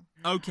this song.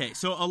 Okay,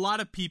 so a lot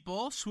of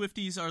people,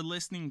 Swifties, are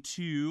listening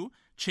to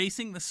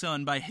Chasing the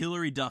Sun by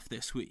Hilary Duff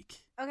this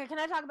week. Okay, can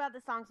I talk about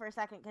this song for a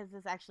second? Because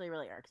this actually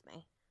really irks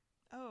me.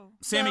 Oh.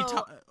 Sammy,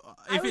 So,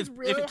 I was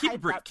really keep it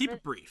hyped brief. up Keep for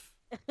it brief.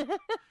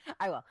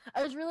 I will.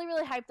 I was really,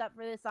 really hyped up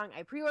for this song.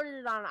 I pre-ordered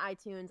it on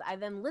iTunes. I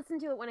then listened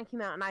to it when it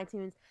came out on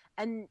iTunes,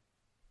 and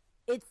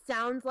it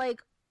sounds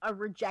like a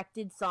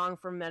rejected song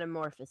from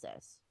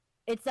Metamorphosis.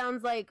 It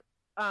sounds like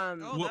Oh,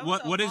 that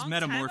was a what is long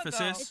time ago.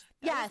 Metamorphosis?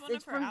 yes, was one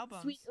it's of her from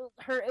albums.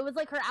 It was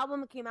like her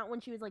album came out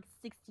when she was like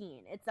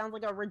 16. It sounds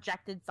like a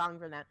rejected song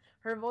from that.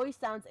 Her voice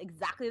sounds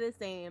exactly the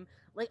same.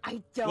 Like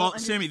I don't. Well,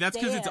 Sammy, that's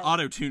because it's understand.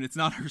 auto-tune. It's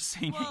not her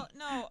singing. Well,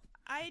 no,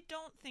 I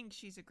don't think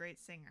she's a great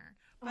singer.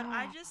 But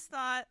I Oh. just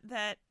thought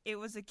that it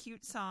was a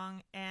cute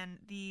song, and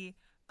the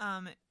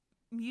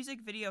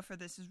music video for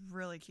this is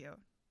really cute.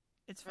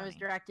 It's It was funny.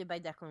 directed by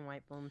Declan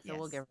Whiteboom, so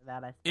we'll Yes. give her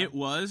that. I It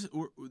suppose.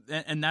 was,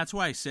 and that's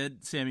why I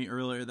said, Sammy,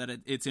 earlier that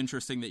it's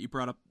interesting that you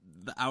brought up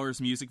the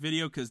Hours music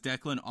video because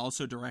Declan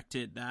also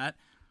directed that.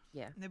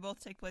 They both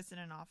take place in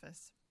an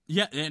office.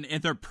 Yeah, and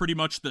they're pretty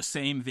much the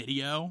same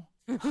video.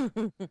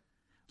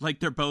 Like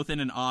they're both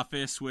in an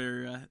office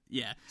where,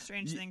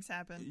 Strange things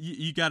happen.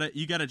 you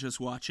gotta just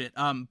watch it.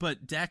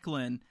 But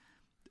Declan,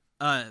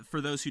 for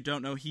those who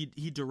don't know,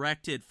 he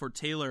directed for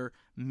Taylor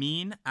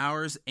Mean,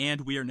 Ours,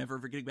 and We Are Never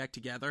Ever Getting Back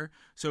Together.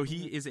 So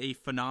he is a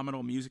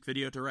phenomenal music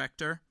video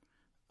director.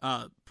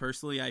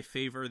 Personally, I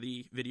favor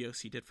the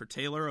videos he did for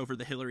Taylor over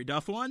the Hilary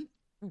Duff one,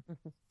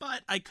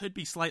 but I could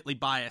be slightly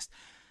biased.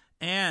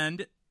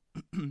 And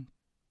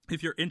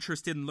if you're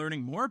interested in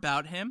learning more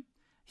about him,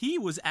 he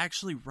was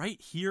actually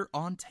right here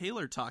on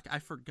Taylor Talk. I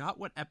forgot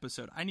what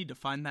episode. I need to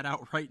find that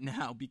out right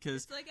now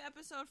because... It's like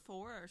episode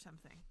 4 or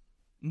something.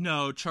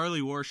 No,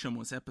 Charlie Worsham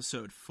was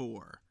episode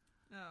 4.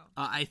 Oh.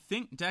 I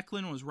think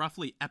Declan was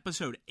roughly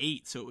episode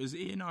 8, so it was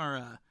in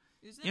our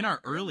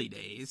early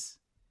days.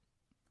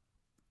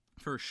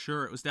 For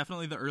sure, it was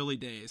definitely the early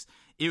days.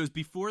 It was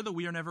before the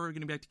We Are Never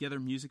Getting Back Together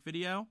music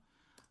video.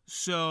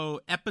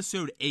 So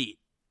episode 8,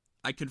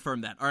 I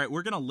confirmed that. All right,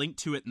 we're gonna link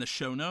to it in the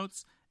show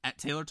notes at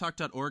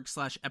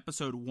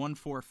taylortalk.org/episode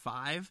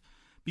 145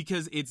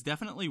 because it's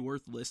definitely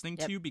worth listening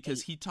to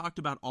because he talked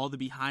about all the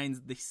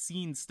behind the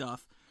scenes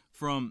stuff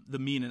from the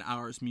Mean and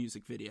Ours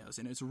music videos,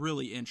 and it's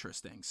really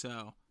interesting.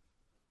 So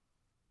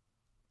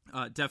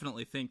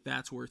Definitely think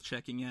that's worth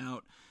checking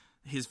out.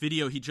 His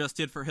video he just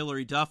did for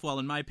Hillary Duff, while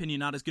in my opinion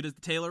not as good as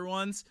the Taylor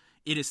ones,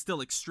 it is still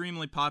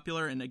extremely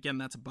popular, and again,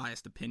 that's a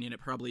biased opinion. It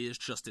probably is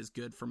just as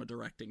good from a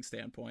directing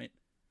standpoint.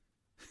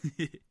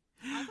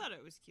 I thought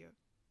it was cute.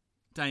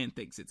 Diane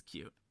thinks it's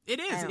cute. It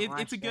is.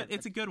 It's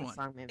a good one.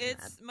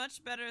 It's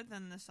much better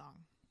than the song.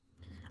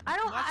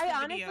 I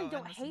honestly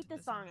don't hate the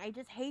song. I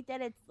just hate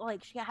that it's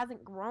like she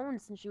hasn't grown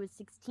since she was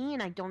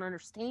 16. I don't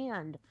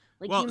understand.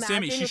 Like, well,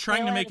 Sammy, she's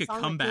trying to make a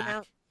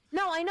comeback.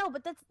 No, I know,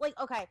 but that's like,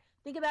 okay,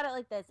 think about it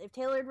like this. If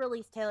Taylor had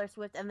released Taylor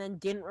Swift and then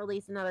didn't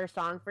release another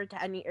song for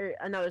 10 years,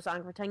 and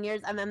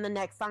then the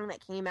next song that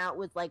came out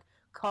was like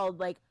called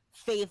like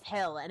Faith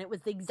Hill, and it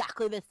was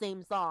exactly the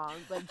same song,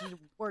 but just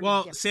well,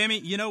 different. Sammy,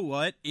 you know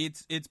what?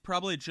 It's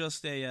probably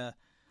just a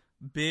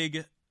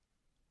big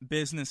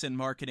business and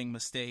marketing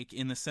mistake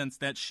in the sense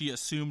that she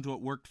assumed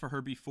what worked for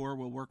her before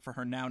will work for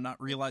her now,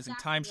 not realizing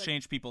times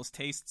change, people's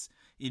tastes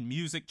in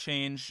music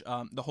change,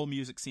 the whole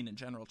music scene in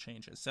general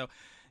changes. So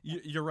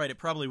you're right, it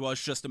probably was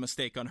just a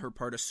mistake on her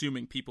part,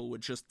 assuming people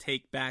would just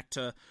take back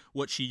to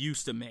what she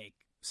used to make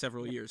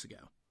several years ago.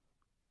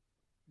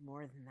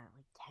 More than that,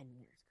 like 10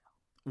 years ago.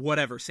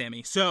 Whatever,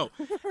 Sammy. So,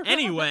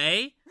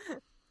 anyway,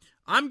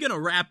 I'm going to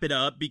wrap it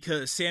up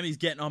because Sammy's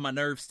getting on my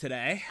nerves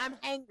today. I'm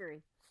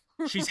angry.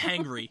 She's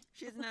hangry.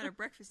 She hasn't had her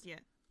breakfast yet.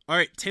 All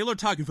right, Taylor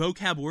Talk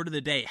vocab word of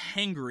the day,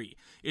 hangry.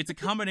 It's a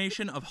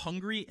combination of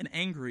hungry and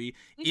angry.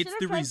 It's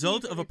the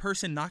result of a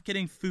person not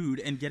getting food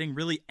and getting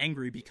really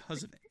angry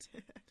because of it.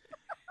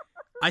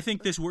 I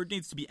think this word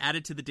needs to be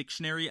added to the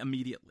dictionary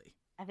immediately.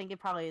 I think it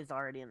probably is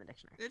already in the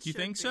dictionary. Do you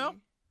think so?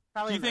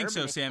 Probably. Do you think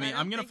so, Sammy?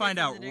 I'm going to find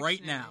out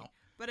right now.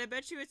 But I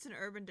bet you it's an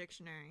Urban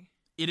Dictionary.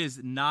 It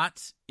is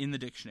not in the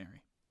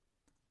dictionary.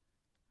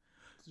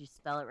 Did you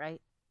spell it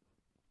right?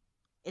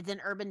 It's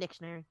an Urban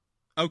Dictionary.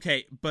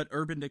 Okay, but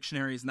Urban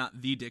Dictionary is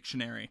not the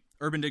dictionary.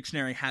 Urban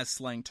Dictionary has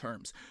slang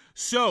terms.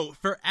 So,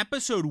 for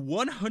episode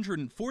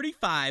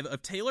 145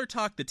 of Taylor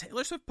Talk, the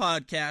Taylor Swift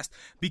podcast,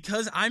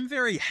 because I'm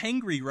very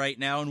hangry right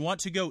now and want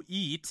to go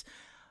eat,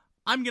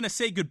 I'm going to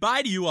say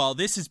goodbye to you all.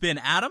 This has been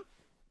Adam,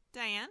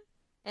 Diane,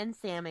 and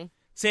Sammy.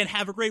 Saying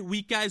have a great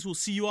week, guys. We'll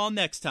see you all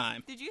next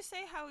time. Did you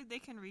say how they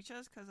can reach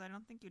us? Because I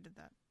don't think you did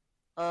that.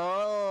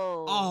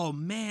 Oh,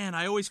 man,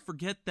 I always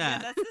forget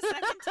that. Yeah, that's the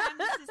second time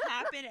this has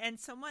happened, and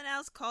someone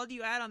else called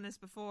you out on this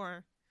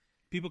before.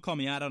 People call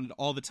me out on it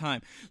all the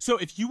time. So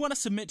if you want to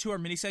submit to our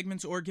mini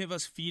segments or give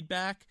us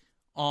feedback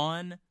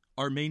on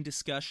our main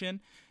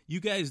discussion, you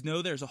guys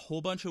know there's a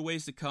whole bunch of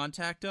ways to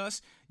contact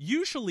us.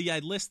 Usually I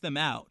list them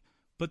out,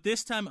 but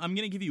this time I'm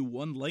going to give you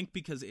one link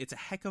because it's a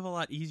heck of a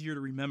lot easier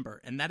to remember,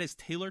 and that is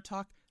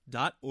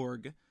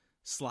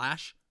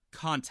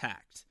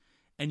taylortalk.org/contact.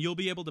 And you'll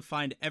be able to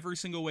find every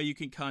single way you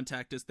can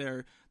contact us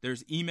there.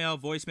 There's email,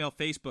 voicemail,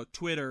 Facebook,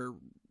 Twitter,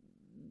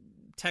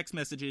 text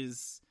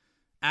messages,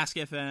 Ask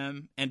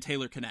FM, and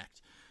Taylor Connect.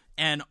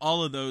 And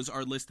all of those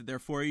are listed there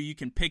for you. You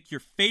can pick your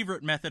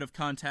favorite method of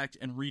contact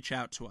and reach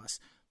out to us.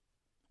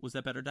 Was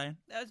that better, Diane?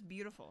 That was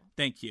beautiful.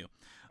 Thank you.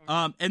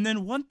 And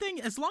then one thing,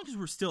 as long as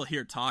we're still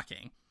here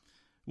talking,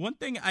 one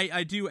thing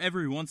I do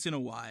every once in a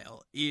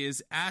while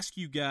is ask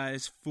you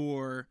guys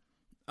for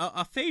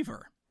a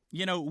favor.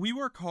 You know, we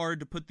work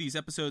hard to put these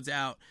episodes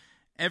out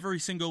every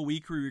single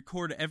week. We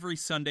record every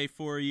Sunday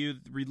for you,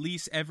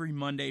 release every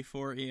Monday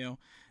for you.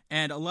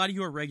 And a lot of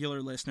you are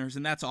regular listeners,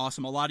 and that's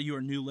awesome. A lot of you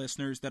are new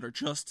listeners that are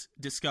just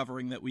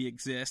discovering that we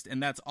exist,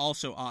 and that's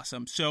also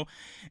awesome. So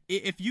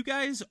if you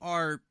guys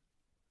are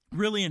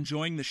really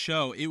enjoying the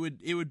show, it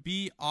would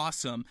be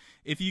awesome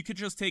if you could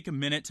just take a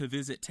minute to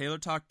visit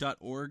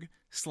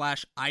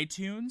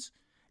taylortalk.org/iTunes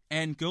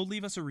and go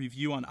leave us a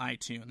review on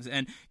iTunes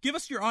and give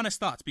us your honest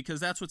thoughts, because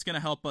that's what's going to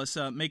help us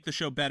make the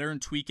show better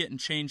and tweak it and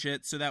change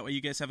it so that way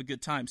you guys have a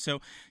good time. So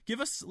give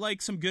us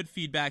like some good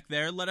feedback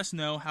there. Let us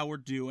know how we're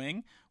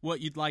doing, what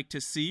you'd like to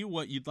see,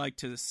 what you'd like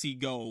to see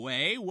go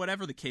away,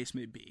 whatever the case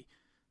may be.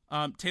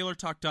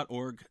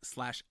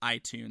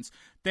 taylortalk.org/iTunes.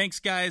 Thanks,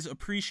 guys.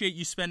 Appreciate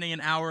you spending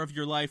an hour of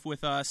your life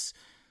with us.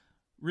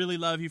 Really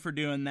love you for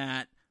doing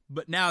that.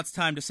 But now it's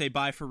time to say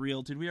bye for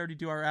real. Did we already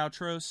do our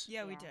outros?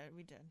 Yeah, we did.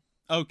 We did.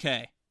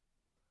 Okay.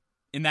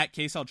 In that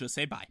case, I'll just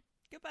say bye.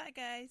 Goodbye,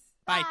 guys.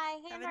 Bye.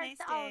 Have a nice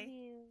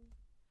day.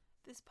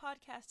 This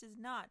podcast is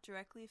not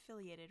directly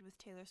affiliated with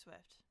Taylor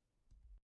Swift.